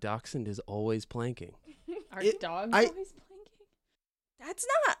about it. A dachshund is always planking. Our It- dog's I- always planking. That's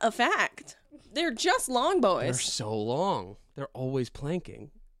not a fact. They're just long They're boys. so long. They're always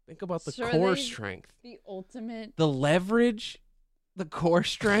planking. Think about the So are core they- strength. The ultimate. The leverage, the core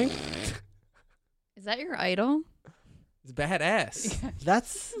strength. Is that your idol? It's badass.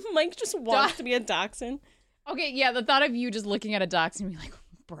 That's Mike just wants to be a dachshund. Okay, yeah, the thought of you just looking at a dachshund and be like,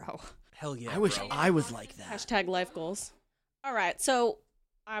 bro. Hell yeah. I wish bro. I was like that. Hashtag life goals. All right, so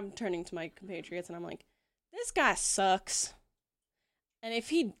I'm turning to my compatriots and I'm like, this guy sucks. And if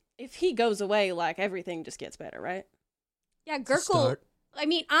he goes away, like everything just gets better, right? Yeah, To Gurkle. start. I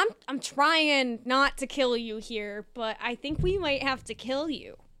mean, I'm trying not to kill you here, but I think we might have to kill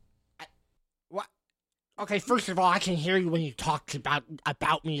you. What? Okay, first of all, I can hear you when you talk about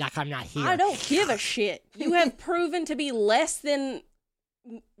me like I'm not here. I don't give a shit. You have proven to be less than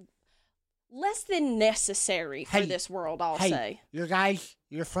necessary for Hey, this world, I'll hey, say. you guys,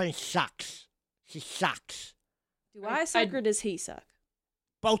 your friend sucks. She sucks. Do I suck or does he suck?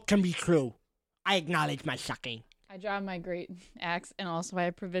 Both can be true. I acknowledge my sucking. I draw my great axe and also I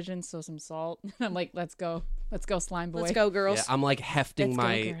have provisions, so some salt. I'm like, let's go. Let's go, slime boy. Let's go, girls. Yeah, I'm like hefting Let's go,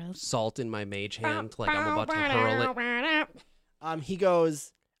 my girls. salt in my mage hand, like I'm about to hurl it. He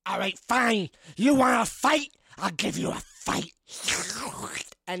goes, all right, fine. You want to fight? I'll give you a fight.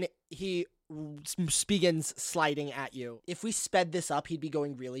 And he begins sliding at you. If we sped this up, he'd be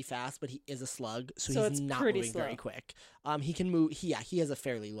going really fast, but he is a slug, so So he's it's not pretty moving very slow. quick. He can move. He has a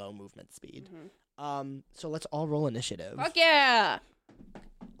fairly low movement speed. So let's all roll initiative. Fuck yeah!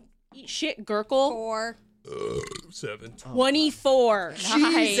 Eat shit, Gurkle. 4. 7. 24.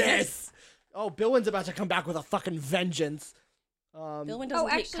 Jesus! Oh, Billwin's about to come back with a fucking vengeance. Billwin doesn't Oh,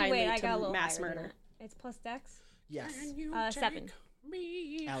 take actually, kindly wait, I to got a little mass higher than murder. that. It's plus dex. Yes. 7.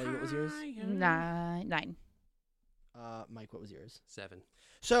 Allie, what was yours? 9. Mike, what was yours? 7.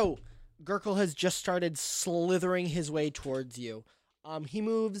 So, Gurkle has just started slithering his way towards you. He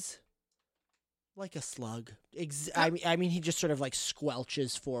moves like a slug. I mean, he just sort of like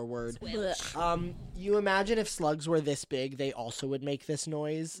squelches forward. Blech. You imagine if slugs were this big, they also would make this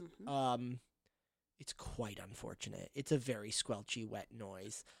noise. It's quite unfortunate. It's a very squelchy, wet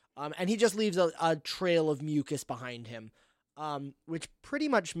noise. And he just leaves a trail of mucus behind him, which pretty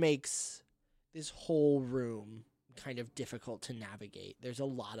much makes this whole room kind of difficult to navigate. There's a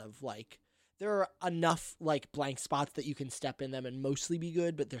lot of there are enough blank spots that you can step in them and mostly be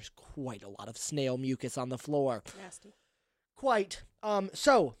good, but there's quite a lot of snail mucus on the floor. Nasty. Quite.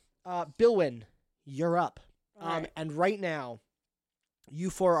 So, Billwin, you're up. Alright. And right now, you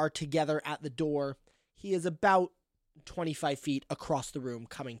four are together at the door. He is about 25 feet across the room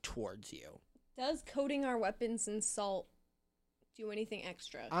coming towards you. Does coating our weapons in salt do anything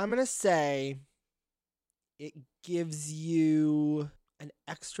extra? I'm going to say it gives you an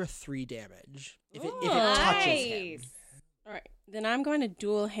extra 3 damage if it touches him. Nice. All right. Then I'm going to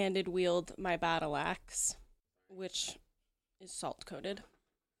dual-handed wield my battle axe, which is salt-coated.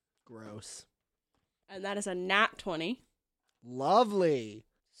 Gross. And that is a nat 20. Lovely.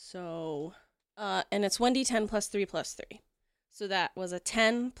 So, and it's 1d10 plus 3 plus 3. So that was a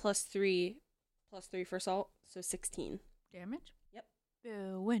 10 plus 3 for salt, so 16. Damage? Yep.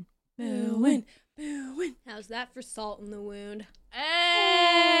 Boo win. Boo win. Boo win. How's that for salt in the wound?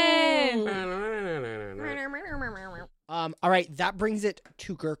 Hey! All right, that brings it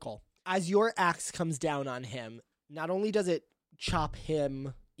to Gurkle. As your axe comes down on him, not only does it chop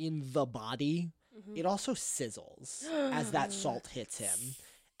him in the body, it also sizzles as that salt hits him.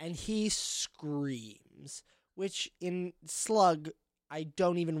 And he screams, which in Slug, I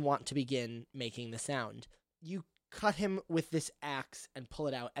don't even want to begin making the sound. You cut him with this axe and pull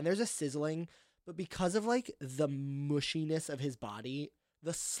it out, and there's a sizzling, but because of the mushiness of his body,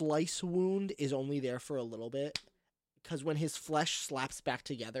 the slice wound is only there for a little bit, because when his flesh slaps back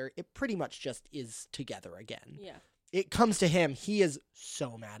together, it pretty much just is together again. Yeah. It comes to him. He is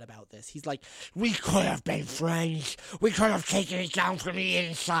so mad about this. He's like, we could have been friends. We could have taken it down from the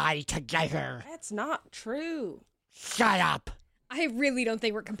inside together. That's not true. Shut up. I really don't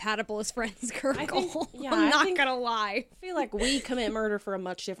think we're compatible as friends, Gurgle. I'm I not think- gonna lie. I feel like we commit murder for a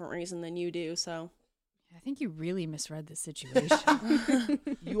much different reason than you do, so. I think you really misread the situation.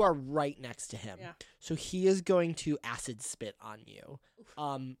 You are right next to him. Yeah. So he is going to acid spit on you.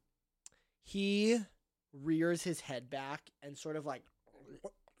 He rears his head back and sort of like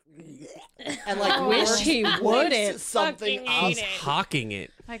and like I wish he wouldn't. something Fucking up. He's hawking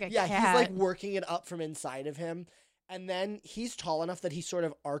it. Like a Yeah, cat. he's like working it up from inside of him. And then he's tall enough that he sort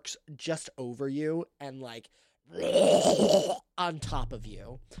of arcs just over you and like on top of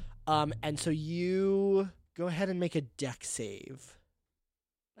you. And so you go ahead and make a deck save.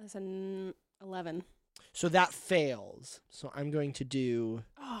 That's an 11. So that fails. So I'm going to do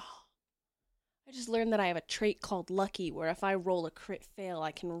Oh. I just learned that I have a trait called Lucky, where if I roll a crit fail,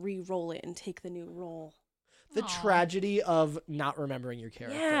 I can re-roll it and take the new roll. the Aw. tragedy of not remembering your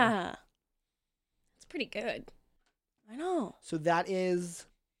character. Yeah. It's pretty good. I know. So that is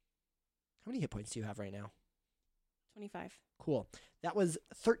how many hit points do you have right now? 25. Cool. That was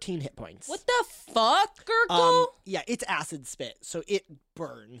 13 hit points. What the fuck, Gurgle? Yeah, it's acid spit, so it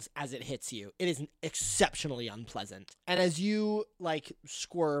burns as it hits you. It is exceptionally unpleasant. And as you like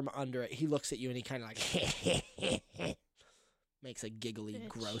squirm under it, he looks at you and he kind of like makes a giggly, Bitch.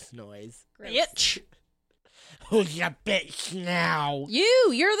 gross noise. Bitch. Who's your bitch now?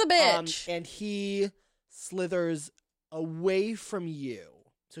 You're the bitch. And he slithers away from you.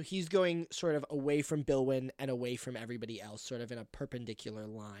 So he's going sort of away from Bilwyn and away from everybody else, sort of in a perpendicular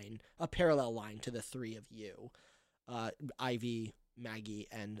line, a parallel line to the three of you, Ivy, Maggie,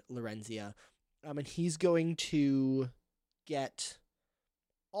 and Lorenzia. And he's going to get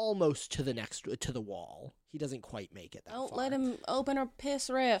almost to the wall. He doesn't quite make it that Don't far. let him open a piss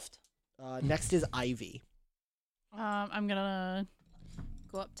rift. Next is Ivy. I'm gonna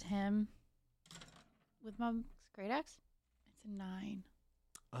go up to him with my great axe. It's a 9.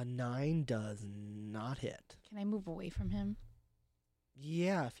 A 9 does not hit. Can I move away from him?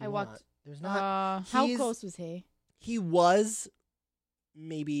 Yeah, if you I want. walked- There's not. How he's- close was he? He was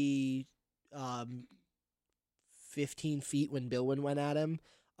maybe 15 feet when Bilwyn went at him.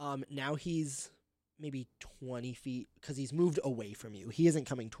 Now he's maybe 20 feet because he's moved away from you. He isn't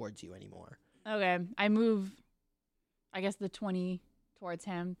coming towards you anymore. Okay, I move. I guess the 20 towards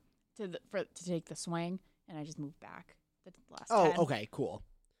him to take the swing, and I just move back. The last. Oh, 10. okay, cool.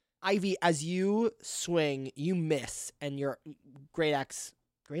 Ivy, as you swing, you miss, and your great axe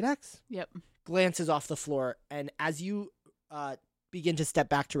Yep. glances off the floor, and as you begin to step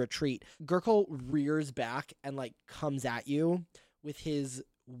back to retreat, Gurkle rears back and like comes at you with his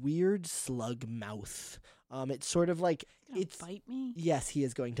weird slug mouth. It's sort of like Gonna it's bite me. yes, he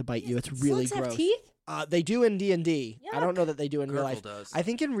is going to bite you. It's really Slugs have gross. teeth? They do in D&D. I don't Yuck. know that they do in real Gurgle life. does. I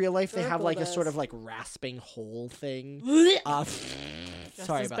think in real life they have Gurgle like a sort does. of like rasping hole thing. Just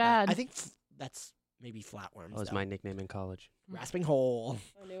Sorry as about bad. that. I think that's maybe flatworms. That was though. my nickname in college. Rasping hole.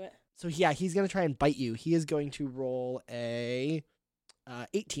 I knew it. So yeah, he's gonna try and bite you. He is going to roll a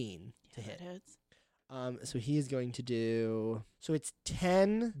 18 to hit. That hits. So he is going to do. So it's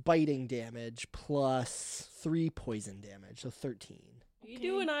 10 biting damage plus 3 poison damage, so 13. What you Okay.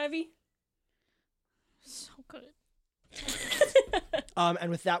 doing, Ivy? So good. And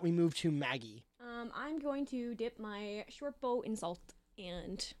with that, we move to Maggie. I'm going to dip my short bow in salt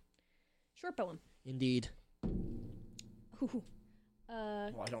and short bow him. Indeed. Ooh.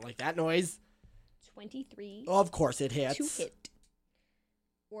 Oh, I don't like that noise. 23 Oh, of course it hits. to hit.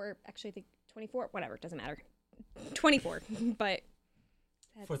 Or actually, I think 24. Whatever, doesn't matter. 24, but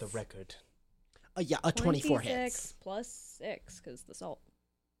For the that's record. Yeah, a 24 26 hits. plus 6 because the salt.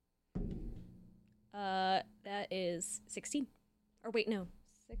 That is 16. Or wait, no,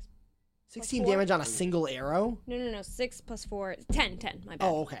 6. 16 4? damage on a single arrow. No. 6 plus 4, 10. My bad.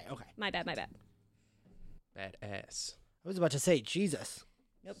 Oh, okay. My bad. Badass. I was about to say, Jesus.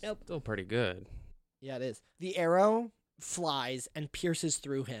 Nope. Still pretty good. Yeah, it is. The arrow flies and pierces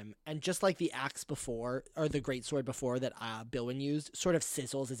through him, and just like the axe before, or the greatsword before that Bilwyn used, sort of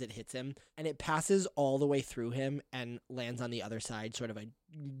sizzles as it hits him, and it passes all the way through him and lands on the other side, sort of a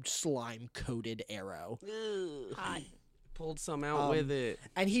slime-coated arrow. Hot. Pulled some out with it.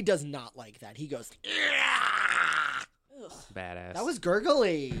 And he does not like that. He goes, Ugh. Badass. that was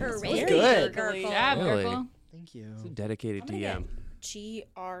gurgly. That was Hooray, good. Gurgle. Yeah, Really? Gurgle. Thank you. It's a dedicated I'm gonna DM.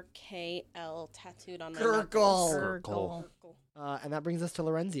 GRKL tattooed on my Gurgle. knuckles. Gurgle. Gurgle. And that brings us to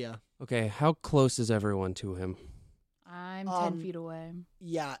Lorenzia. Okay, how close is everyone to him? I'm 10 Um, feet away.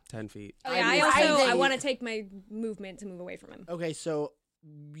 Yeah. 10 feet. Oh, yeah, I want to take my movement to move away from him. Okay, so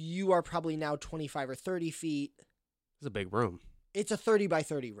you are probably now 25 or 30 feet. It's a big room. It's a 30 by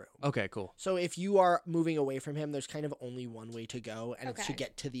 30 room. Okay, cool. So if you are moving away from him, there's kind of only one way to go, and it's to Okay.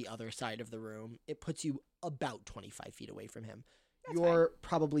 get to the other side of the room. It puts you about 25 feet away from him. That's You're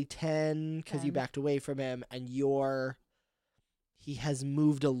probably 10 because you 10. backed away from him, and he has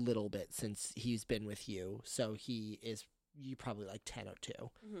moved a little bit since he's been with you, so you probably like 10 or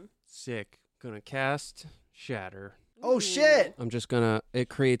 2. Mhm. Sick. Gonna cast Shatter. Oh, shit! I'm just gonna. It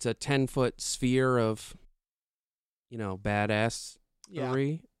creates a 10-foot sphere of,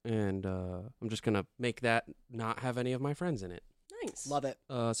 badassery, and I'm just gonna make that not have any of my friends in it. Nice. Love it.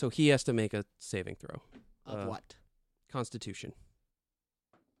 So he has to make a saving throw. Of what? Constitution.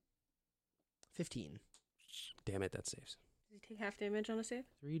 15. Damn it, that saves. Does he take half damage on a save?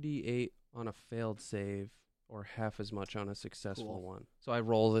 3d8 on a failed save, or half as much on a successful Cool. one. So I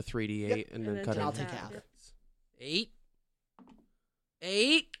roll the 3d8 Yep. and then then cut it. I'll in take half. half. 8.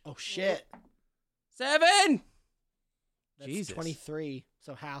 8. Oh, shit. 7. That's Jesus. 23,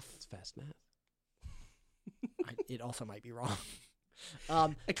 so half. It's fast math. It also might be wrong. I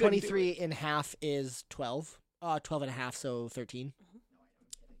couldn't do 23 in half is 12. 12 and a half, so 13.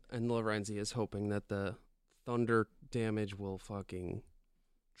 And Lorenzi is hoping that the thunder damage will fucking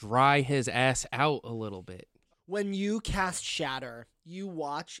dry his ass out a little bit. When you cast Shatter, you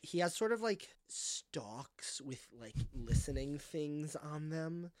watch, he has sort of like stalks with like listening things on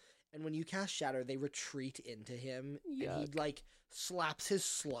them. And when you cast Shatter, they retreat into him. And he Yuck. like slaps his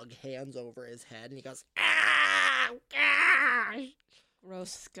slug hands over his head and he goes, ah, gosh.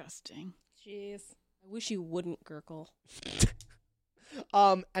 Gross. Disgusting. Jeez. I wish you wouldn't gurgle.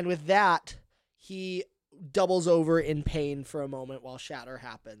 And with that, he doubles over in pain for a moment while Shatter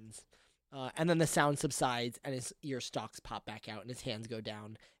happens. And then the sound subsides and his ear stalks pop back out and his hands go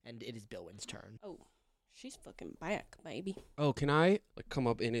down and it is Bilwyn's turn. Oh, she's fucking back, baby. Oh, can I come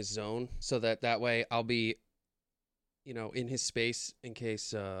up in his zone so that way I'll be, in his space in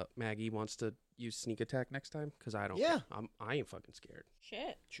case Maggie wants to use sneak attack next time? Because I don't. Yeah. I ain't fucking scared.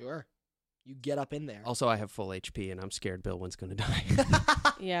 Shit. Sure. You get up in there. Also, I have full HP and I'm scared Bilwyn's gonna die.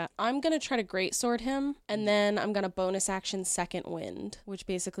 Yeah, I'm gonna try to greatsword him, and then I'm gonna bonus action Second Wind, which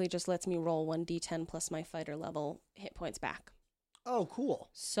basically just lets me roll 1d10 plus my fighter level hit points back. Oh, cool.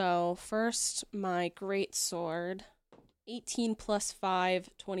 So first, my greatsword, 18 plus 5,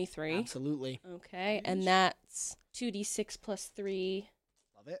 23. Absolutely. Okay, and that's 2d6 plus 3.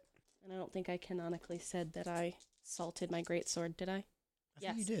 Love it. And I don't think I canonically said that I salted my greatsword, did I?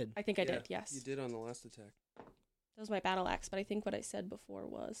 I think you did. I think I did, yes. You did on the last attack. That was my battle axe, but I think what I said before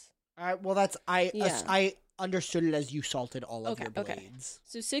was. All right. Well, I Yeah. understood it as you salted all of Okay, your okay. blades.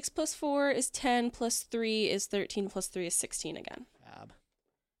 So 6 plus 4 is 10, plus 3 is 13, plus 3 is 16 again. Fab.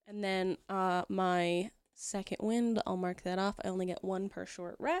 And then my second wind, I'll mark that off. I only get 1 per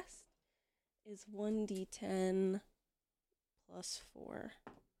short rest. Is 1d10 plus 4.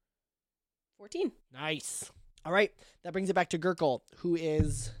 14. Nice. All right. That brings it back to Gurkle, who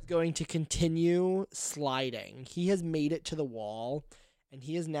is going to continue sliding. He has made it to the wall, and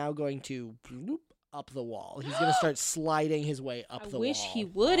he is now going to bloop up the wall. He's going to start sliding his way up I the wish wall. he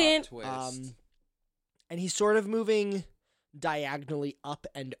wouldn't. And he's sort of moving diagonally up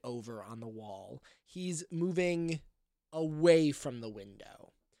and over on the wall. He's moving away from the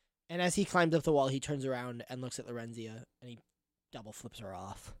window. And as he climbs up the wall, he turns around and looks at Lorenzia, and he double flips her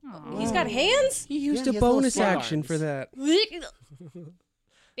off. Aw. He's got hands? He used Yeah, a he has little bonus slug action arms. for that.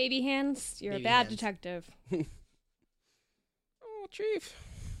 Baby hands, you're Baby a bad hands. detective. Oh, chief.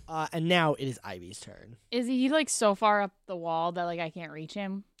 And now it is Ivy's turn. Is he like so far up the wall that like I can't reach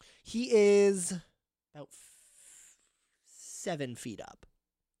him? He is about 7 feet up.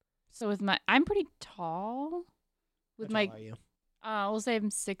 So with I'm pretty tall. With How my, tall are you? we'll say I'm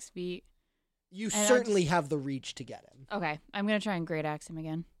 6 feet. You I'll certainly just- have the reach to get him. Okay, I'm gonna try and great axe him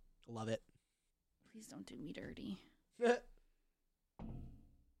again. Love it. Please don't do me dirty.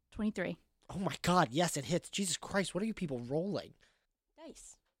 23. Oh my god, yes, it hits. Jesus Christ, what are you people rolling?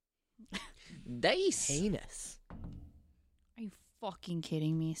 Nice. Dice. Heinous. Are you fucking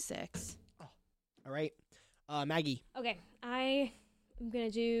kidding me? 6. All right. Maggie. Okay, I am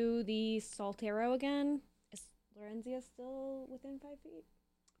gonna do the salt arrow again. Is Lorenzia still within 5 feet?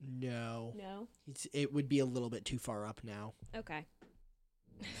 No. No. It would be a little bit too far up now. Okay.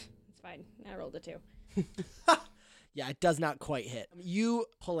 It's fine. I rolled a 2. Yeah, it does not quite hit. You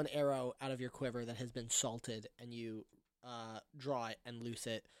pull an arrow out of your quiver that has been salted, and you draw it and loose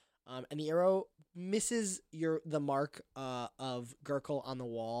it. And the arrow misses the mark of Gurkle on the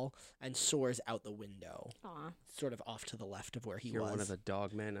wall and soars out the window, Aw. sort of off to the left of where he You're was. one of the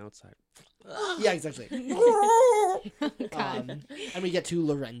dog men outside. Yeah, exactly. God. And we get to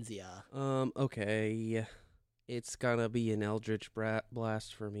Lorenzia. Okay. It's gonna be an Eldritch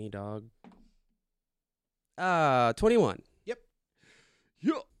Blast for me, dog. 21. Yep.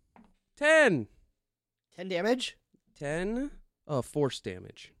 Yeah. 10. 10 damage? 10? Force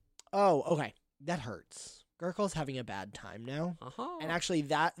damage. Oh, okay. That hurts. Gurkle's having a bad time now. Uh-huh. And actually,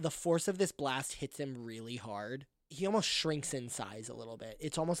 the force of this blast hits him really hard. He almost shrinks in size a little bit.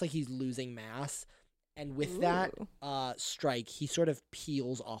 It's almost like he's losing mass. And with that strike, he sort of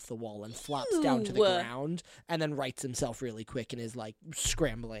peels off the wall and flops down to the ground and then rights himself really quick and is like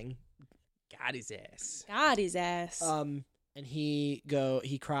scrambling. Got his ass. Got his ass. And he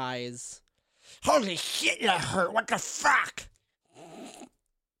cries, "Holy shit, that hurt. What the fuck?"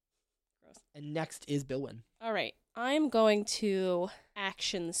 Gross. And next is Bilwin. All right. I'm going to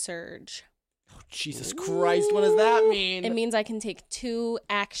action surge. Oh, Jesus Christ, what does that mean? It means I can take 2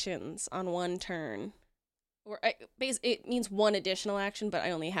 actions on one turn. Or it means 1 additional action, but I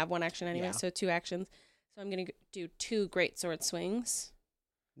only have 1 action anyway, Yeah. so 2 actions. So I'm going to do 2 greatsword swings.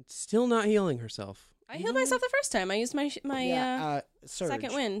 Still not healing herself. I healed myself the first time. I used my Surge.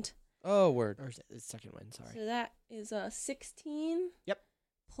 second wind. Oh, word. Or second wind, sorry. So that is 16. Yep.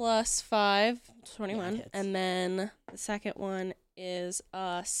 Plus 5, 21. Yeah, it hits. And then the second one is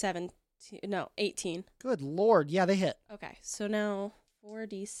 18. Good lord, yeah, they hit. Okay, so now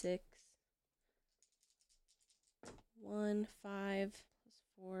 4d6. 1, 5, plus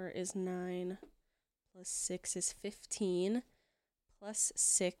 4 is 9, plus 6 is 15, plus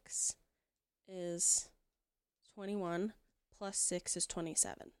 6 is 21, plus 6 is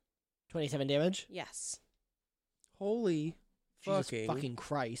 27. 27 damage? Yes. Holy Jesus fucking. fucking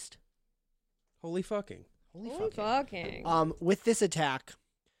Christ. Holy fucking. Holy Holy fucking. fucking. With this attack,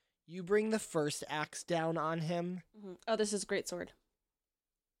 you bring the first axe down on him. Mm-hmm. Oh, this is greatsword.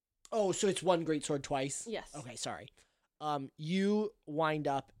 Oh, so it's one greatsword twice? Yes. Okay, sorry. You wind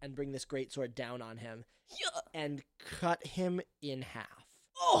up and bring this greatsword down on him and cut him in half.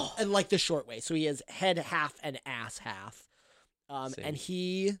 Oh! And like the short way. So he has head half and ass half. Same. And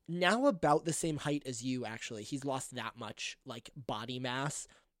he now about the same height as you, actually. He's lost that much like body mass.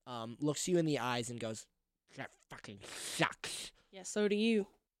 Looks you in the eyes and goes, "That fucking sucks." Yeah, so do you.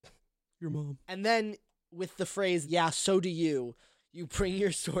 Your mom. And then with the phrase, "Yeah, so do you," you bring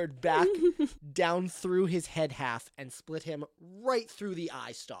your sword back down through his head half and split him right through the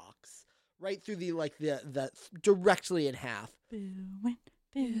eye stalks. Right through the directly in half. Bilwin,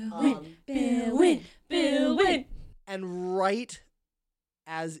 Bilwin, Um, Bilwin. And right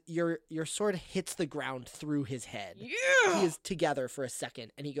as your sword hits the ground through his head, he is together for a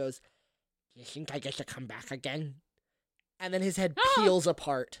second, and he goes, "You think I get to come back again?" And then his head peels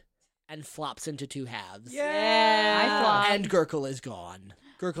apart and flops into 2 halves. I flop. And Gurkle is gone.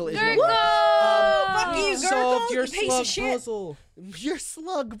 Gurkle is Gurkle! Fuck you, Gurkle, Solved your you piece of slug shit. puzzle. your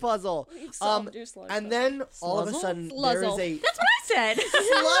slug puzzle. You solved your slug And puzzle. then all of a Sluzzle? sudden there Sluzzle. is a That's what I said.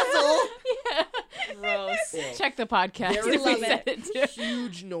 sluzzle. Yeah. Gross. Check the podcast There if is we a said it too.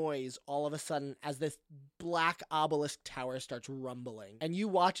 huge noise all of a sudden as this black obelisk tower starts rumbling. And you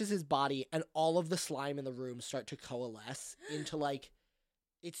watch as his body and all of the slime in the room start to coalesce into like,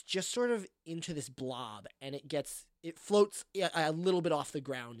 it's just sort of into this blob, and it floats a little bit off the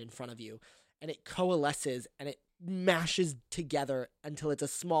ground in front of you, and it coalesces and it mashes together until it's a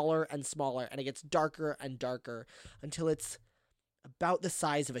smaller and smaller, and it gets darker and darker until it's about the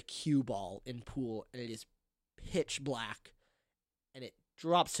size of a cue ball in pool, and it is pitch black, and it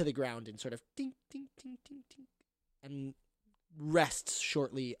drops to the ground and sort of ding, ding, ding, ding, ding, and rests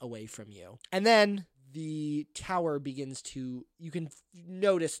shortly away from you. And then the tower begins to, you can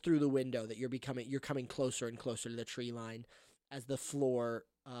notice through the window that you're coming closer and closer to the tree line as the floor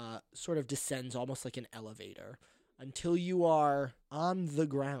sort of descends almost like an elevator until you are on the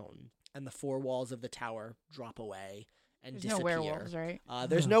ground and the 4 walls of the tower drop away and There's disappear. no werewolves, right?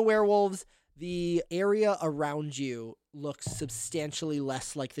 There's no werewolves. The area around you looks substantially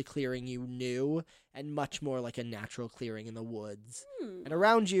less like the clearing you knew and much more like a natural clearing in the woods. And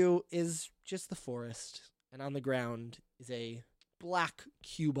around you is just the forest. And on the ground is a black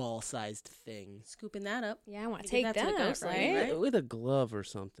cue ball sized thing. Scooping that up. Yeah, I want to Give take that to the that, ghost right? lady, right? With a glove or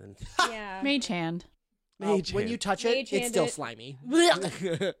something. Yeah. Mage hand. Mage When hand. you touch it, Mage it's hand still it. slimy.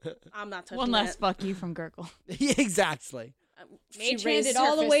 I'm not touching One less that. fuck you from Gurkle. Exactly. She Mage raised handed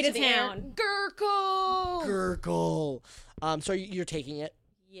all the her way fist to the air. town. Gurkle! Gurgle. So you're taking it?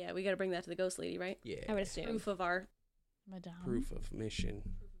 Yeah, we gotta bring that to the ghost lady, right? Yeah. I would assume. Proof of our... Madame. Proof of mission.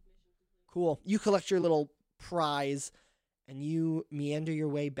 Cool. You collect your little prize and you meander your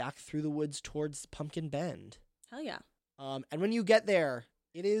way back through the woods towards Pumpkin Bend. Hell yeah. And when you get there,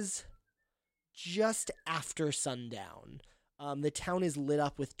 it is just after sundown. The town is lit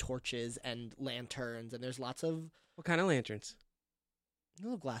up with torches and lanterns, and there's lots of What kind of lanterns?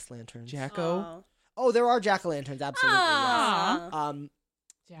 little glass lanterns. Jacko? Oh, there are jack-o'-lanterns, absolutely. Yes. Ah.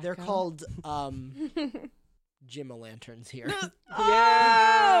 They're Jacko. called Jim-o'-lanterns here.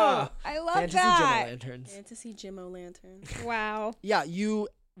 Yeah! I love Fantasy that. Jim-o'-lanterns. Fantasy Jim-o'-lantern. Wow. Yeah, you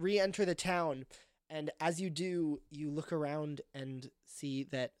re-enter the town, and as you do, you look around and see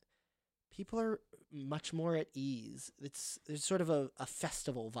that people are much more at ease. There's sort of a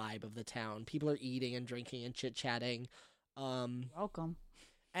festival vibe of the town. People are eating and drinking and chit-chatting. Welcome.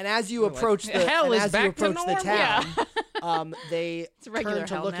 And as you Like, approach the hell is and as you back to approach the normal. town, Yeah. they It's a regular turn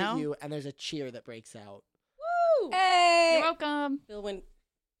to hell look now. at you, and there's a cheer that breaks out. Woo! Hey. You're welcome. Billwin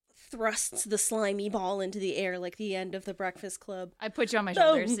thrusts the slimy ball into the air like the end of the Breakfast Club. I put you on my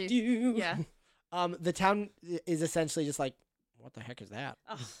shoulders. Don't so- you? Yeah. The town is essentially just like, what the heck is that?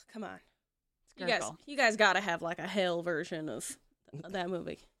 Oh, come on. It's Gurgle. You guys gotta have like a hell version of that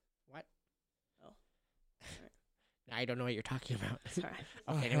movie. What? Oh. I don't know what you're talking about. Sorry.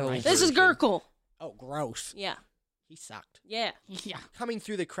 Okay, Oh, never mind. This is Version. Gurgle. Oh, gross. Yeah. He sucked. Yeah. Yeah. Coming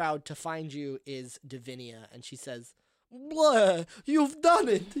through the crowd to find you is Davinia, and she says, "Blah! You've done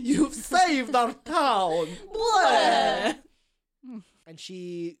it! You've saved our town! Blah!" And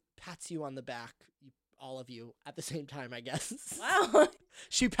she pats you on the back, all of you, at the same time, I guess. Wow.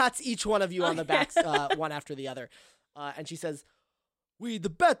 She pats each one of you on the Okay. backs, one after the other. And she says,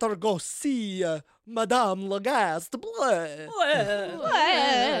 "We'd better go see Madame Lagaste. Blah!"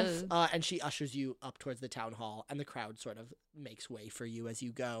 And she ushers you up towards the town hall, and the crowd sort of makes way for you as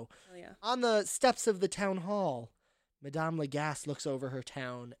you go. Oh, yeah. On the steps of the town hall, Madame Lagaste looks over her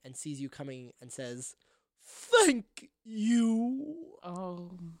town and sees you coming and says, "Thank you."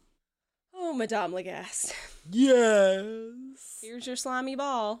 Oh. Oh, Madame Lagaste. Yes. Here's your slimy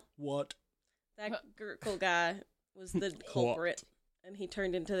ball. What? That Gurgle guy was the culprit, and he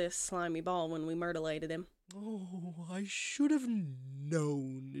turned into this slimy ball when we murderlated him. Oh, I should have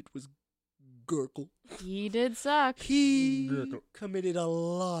known it was Gurgle. He did suck. He Gurgle. committed a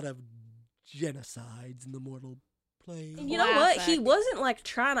lot of genocides in the mortal plane. And you know what? He Classic. wasn't like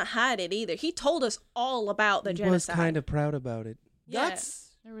trying to hide it either. He told us all about the He was genocide. kind of proud about it. Yeah. That's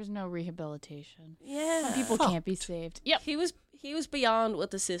There was no rehabilitation. Yeah. People can't be saved. Yep. He was beyond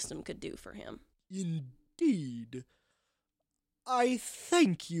what the system could do for him. indeed. I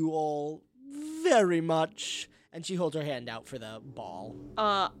thank you all very much. And she holds her hand out for the ball.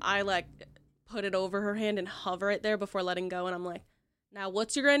 I like put it over her hand and hover it there before letting go, and I'm like, now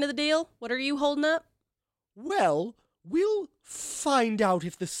what's your end of the deal? What are you holding up? Well, we'll find out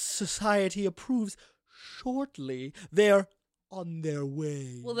if the society approves shortly. They're on their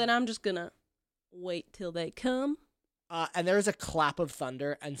way. Well, then I'm just gonna wait till they come. And there is a clap of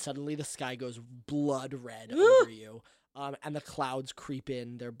thunder, and suddenly the sky goes blood red over you. And the clouds creep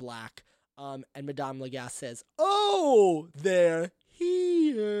in, they're black. And Madame Lagasse says, "Oh, they're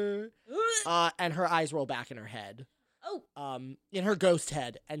here." And her eyes roll back in her head. Oh. In her ghost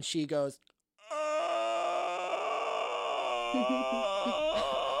head, and she goes,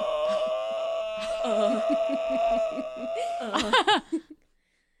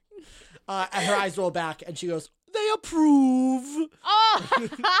 and her eyes roll back, and she goes, "They approve." Oh.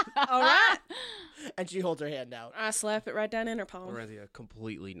 All right. And she holds her hand out. I slap it right down in her palm. Lorenzo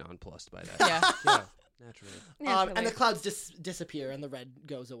completely nonplussed by that. Yeah. Yeah, naturally. And the clouds disappear, and the red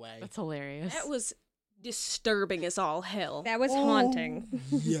goes away. That's hilarious. That was disturbing as all hell. That was haunting.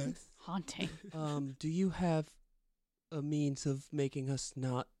 Yes. haunting. Do you have a means of making us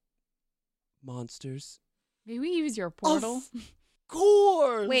not monsters? May we use your portal? Of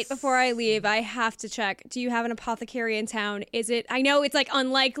course. Wait, before I leave, I have to check. Do you have an apothecary in town? Is it, I know it's like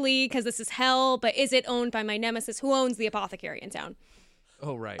unlikely because this is hell, but is it owned by my nemesis? Who owns the apothecary in town?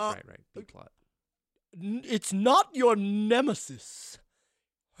 Oh, right, right. B-plot. It's not your nemesis.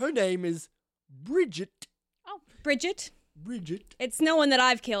 Her name is Bridget. Oh, Bridget? Bridget. It's no one that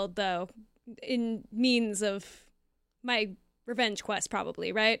I've killed, though, in means of my revenge quest,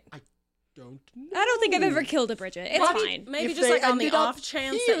 probably, right? Don't I don't think I've ever killed a Bridget. It's fine. Maybe If just they like on the ended up off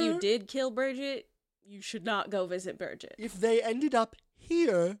chance that you here- did kill Bridget, you should not go visit Bridget. If they ended up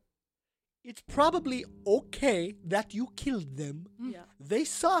here, it's probably okay that you killed them. Yeah. They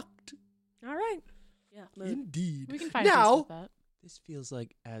sucked. All right. Yeah. Mood. Indeed. We can find peace now, with that. This feels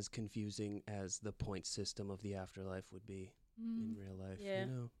like as confusing as the point system of the afterlife would be in real life. Yeah. You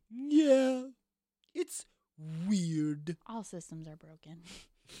know? yeah, it's weird. All systems are broken.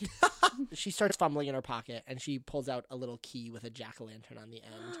 She starts fumbling in her pocket, and she pulls out a little key with a jack-o'-lantern on the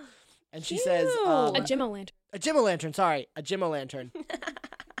end. And she says, A Jim-o'-lantern. a Jim-o'-lantern, sorry, a Jim-o'-lantern.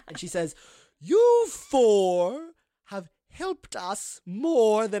 And she says, "You four have helped us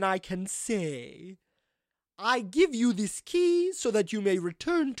more than I can say. I give you this key so that you may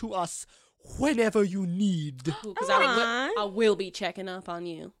return to us whenever you need. Because Aw. I will be checking up on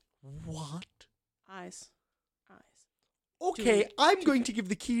you. What? Eyes. Okay, Dude. I'm going to give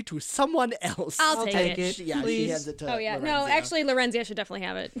the key to someone else. I'll take it, Yeah, she please. hands it to Oh yeah, no, Lorenzia. actually, Lorenzia should definitely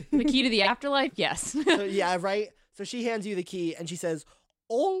have it. The key to the afterlife? Yes. So, yeah, right? So she hands you the key and she says,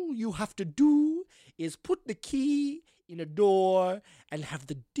 all you have to do is put the key in a door and have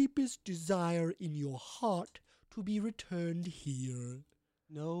the deepest desire in your heart to be returned here.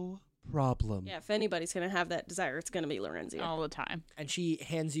 No problem. Yeah, if anybody's going to have that desire, it's going to be Lorenzia. All the time. And she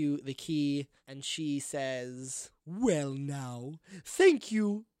hands you the key and she says, well now, thank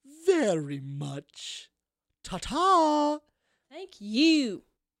you very much. Ta-ta! Thank you.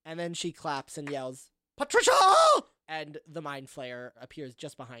 And then she claps and yells, Patricia! And the Mind Flayer appears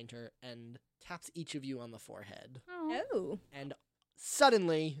just behind her and taps each of you on the forehead. Oh. And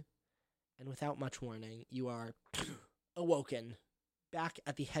suddenly, and without much warning, you are awoken back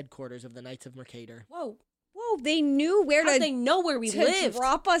at the headquarters of the Knights of Mercator. Whoa. Whoa, they knew where How to, do they know where we to lived?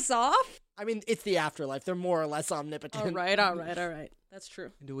 drop us off? I mean, it's the afterlife. They're more or less omnipotent. All right. That's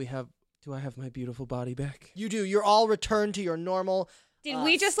true. And do I have my beautiful body back? You do. You're all returned to your normal. Did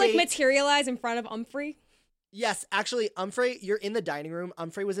we just like state. materialize in front of Humphrey? Yes, actually, Humphrey, you're in the dining room.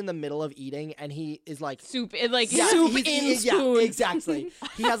 Humphrey was in the middle of eating, and he is like. Soup. It like Yeah, Soup he's- in yeah, spoon. exactly.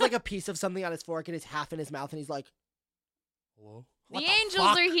 He has like a piece of something on his fork and it's half in his mouth, and he's like, Hello? "What the the angels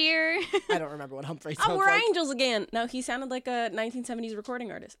fuck?" are here. I don't remember what Humphrey sounds Oh, we're like. angels again. No, he sounded like a 1970s recording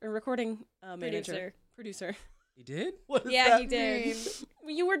artist or recording manager. Producer. He did? What does Yeah, that he did.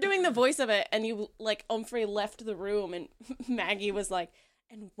 mean? You were doing the voice of it, and you like Humphrey left the room, and Maggie was like,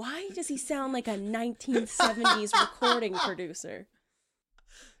 "And why does he sound like a 1970s recording producer?"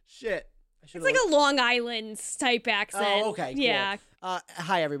 Shit. It's like a Long Island type accent. Oh, okay, cool. Yeah.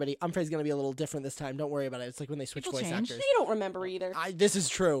 Hi, everybody. Humphrey's going to be a little different this time. Don't worry about it. It's like when they switch People voice change. actors. They don't remember either. This is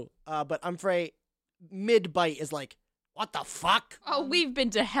true. But Humphrey, mid-bite, is like, what the fuck? Oh, we've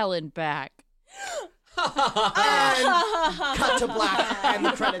been to hell and back. And cut to black, and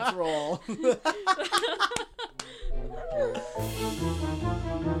the credits roll.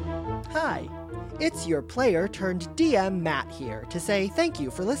 Hi, it's your player turned DM Matt here to say thank you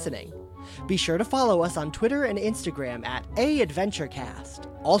for listening. Be sure to follow us on Twitter and Instagram at AAdventurecast.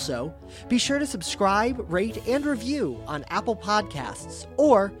 Also, be sure to subscribe, rate, and review on Apple Podcasts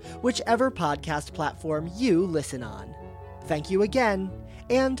or whichever podcast platform you listen on. Thank you again,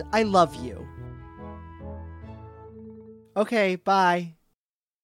 and I love you. Okay, bye.